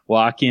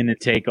walk in and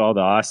take all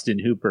the Austin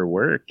Hooper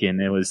work. And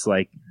it was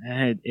like,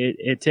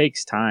 it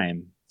takes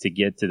time to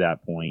get to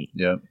that point.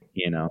 Yep.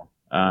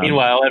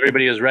 Meanwhile,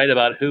 everybody was right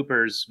about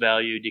Hooper's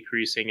value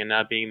decreasing and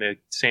not being the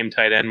same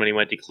tight end when he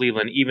went to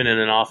Cleveland, even in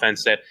an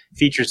offense that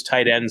features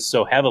tight ends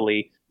so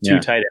heavily. Two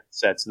tight end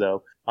sets,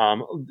 though.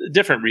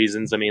 Different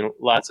reasons.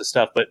 Lots of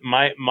stuff. But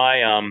my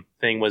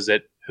thing was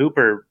that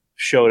Hooper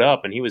showed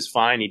up and he was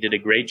fine. He did a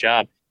great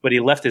job, but he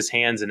left his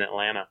hands in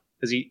Atlanta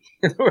because he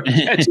were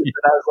catches. And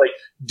I was like,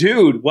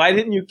 dude, why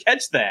didn't you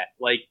catch that?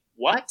 Like,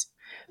 what?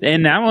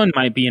 And that one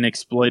might be an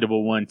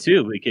exploitable one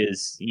too,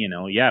 because,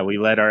 we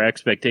let our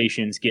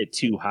expectations get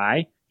too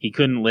high. He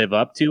couldn't live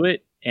up to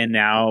it. and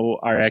now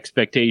our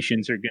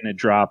expectations are going to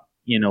drop,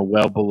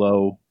 well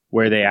below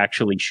where they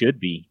actually should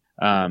be.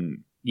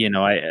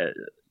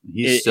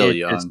 He's still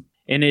young.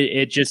 And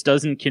it just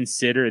doesn't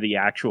consider the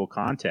actual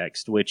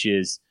context, which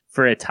is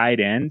for a tight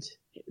end,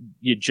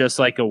 you just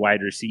like a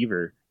wide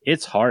receiver,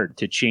 it's hard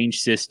to change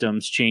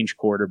systems, change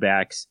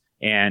quarterbacks,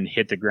 and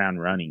hit the ground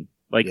running.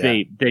 Like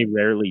they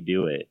rarely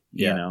do it,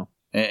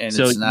 And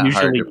so it's not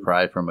hard usually- to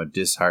pry from a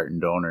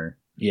disheartened owner.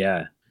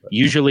 Yeah.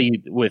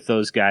 Usually with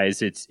those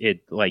guys, it's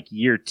like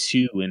year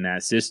 2 in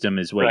that system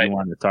is what Right. you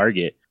want to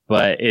target.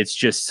 But it's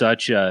just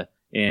such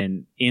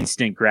an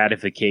instant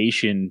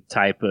gratification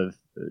type of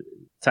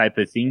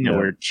thing that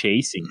we're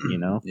chasing,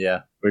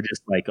 Yeah. We're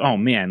just like, oh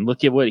man,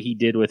 look at what he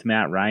did with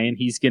Matt Ryan.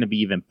 He's going to be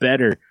even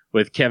better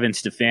with Kevin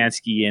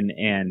Stefanski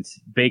and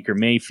Baker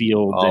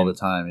Mayfield All the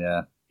time,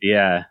 yeah.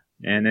 Yeah.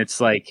 And it's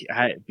like,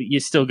 you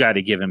still got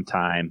to give him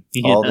time.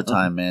 All the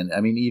time, man.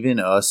 I mean, even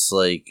us,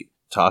 like,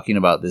 talking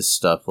about this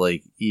stuff,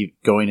 like,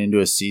 going into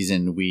a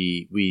season,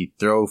 we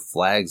throw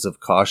flags of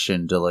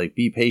caution to, like,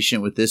 be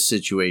patient with this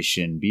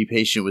situation, be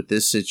patient with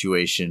this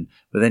situation.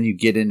 But then you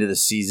get into the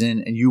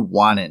season and you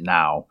want it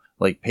now.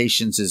 Like,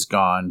 patience is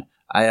gone.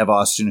 I have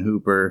Austin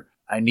Hooper.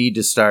 I need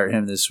to start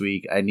him this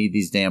week. I need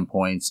these damn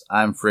points.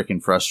 I'm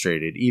freaking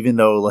frustrated. Even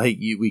though, like,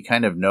 we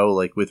kind of know,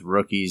 like, with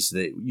rookies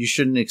that you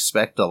shouldn't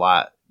expect a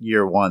lot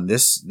year one.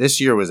 This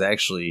year was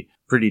actually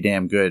pretty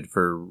damn good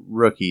for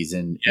rookies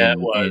in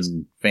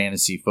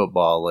fantasy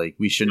football. Like,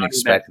 we shouldn't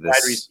expect this.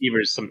 Wide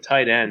receivers, some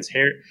tight ends.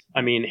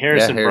 Harrison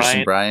Harrison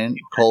Bryant. Bryant,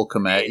 Cole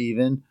Kmet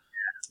even.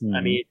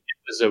 I mean, it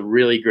was a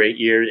really great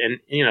year, and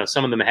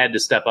some of them had to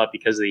step up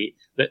because of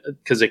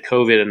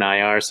COVID and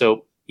IR.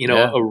 So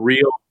a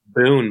real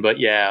boon. But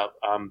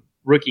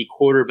rookie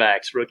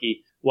quarterbacks,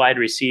 rookie wide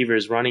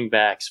receivers, running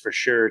backs for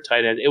sure,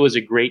 tight end. It was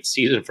a great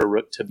season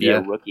to be a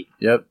rookie.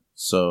 Yep.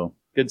 So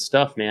good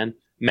stuff, man.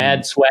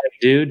 Mad swag,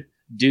 dude,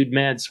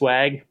 mad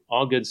swag,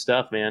 all good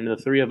stuff, man. The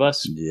three of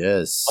us.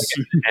 Yes.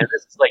 And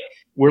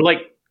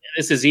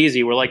this is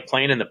easy. We're like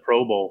playing in the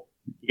Pro Bowl.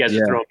 You guys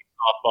are throwing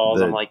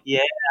softballs. I'm like,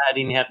 I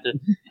didn't have to.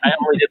 I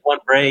only did one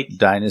break.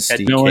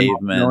 Dynasty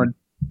cavemen.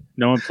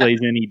 No one plays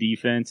any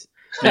defense.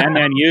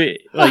 Man, you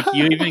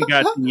even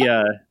got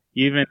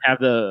you even have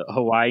the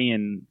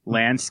Hawaiian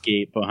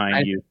landscape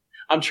behind you.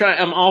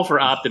 I'm all for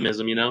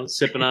optimism,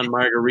 sipping on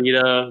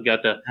margarita.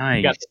 Got the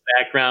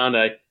background.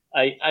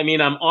 I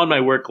mean, I'm on my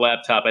work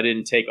laptop. I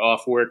didn't take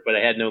off work, but I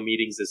had no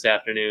meetings this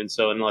afternoon.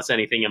 So unless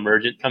anything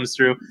emergent comes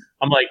through,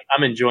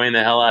 I'm enjoying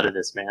the hell out of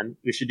this, man.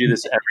 We should do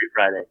this every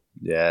Friday.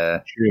 Yeah,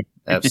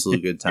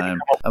 absolute good time.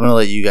 I'm gonna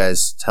let you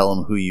guys tell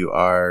them who you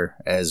are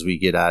as we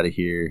get out of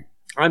here.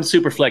 I'm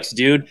Superflex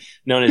Dude,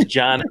 known as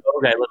John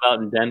Hogue. I live out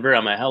in Denver.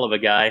 I'm a hell of a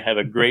guy. I have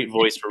a great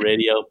voice for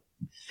radio.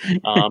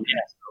 So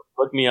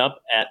look me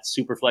up at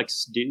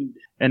Superflex Dude.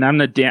 And I'm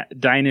the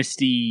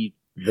Dynasty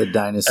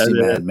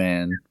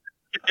Madman.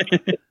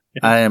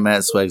 I am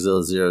at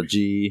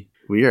Swagzilla0G.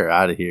 We are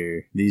out of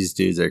here. These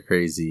dudes are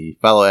crazy.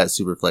 Follow at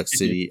Superflex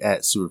City,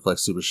 at Superflex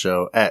Super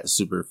Show, at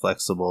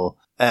Superflexible,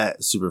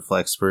 at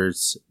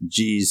Superflexperts,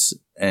 G's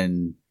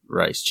and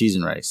rice, cheese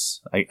and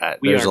rice.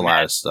 There's a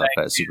lot of stuff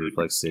at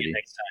Superflex City.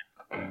 Next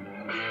time.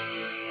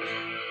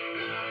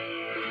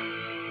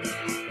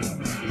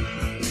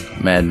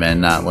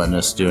 Madman not letting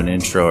us do an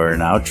intro or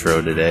an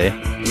outro today.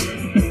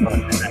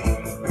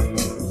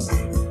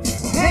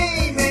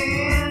 Hey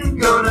man,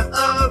 gonna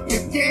up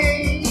your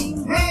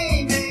game.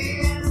 Hey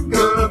man,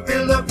 gonna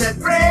build up that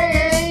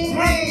brain.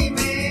 Hey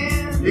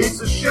man, it's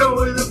a show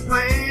with a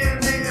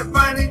plan. They're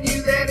finding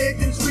you that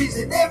edge and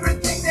squeezing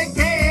everything they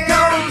can.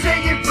 Don't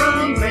take it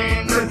from me,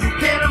 man, cause you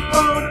can't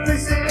afford to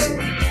listen.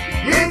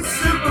 It's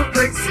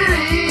Superflex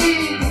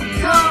City.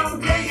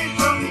 Don't take it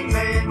from me,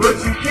 man, but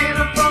you can't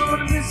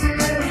afford to listen.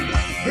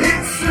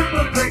 It's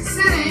Superflex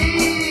City.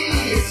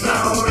 It's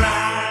alright.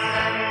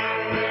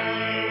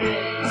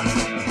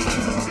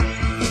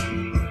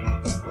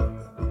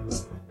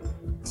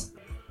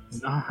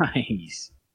 Nice.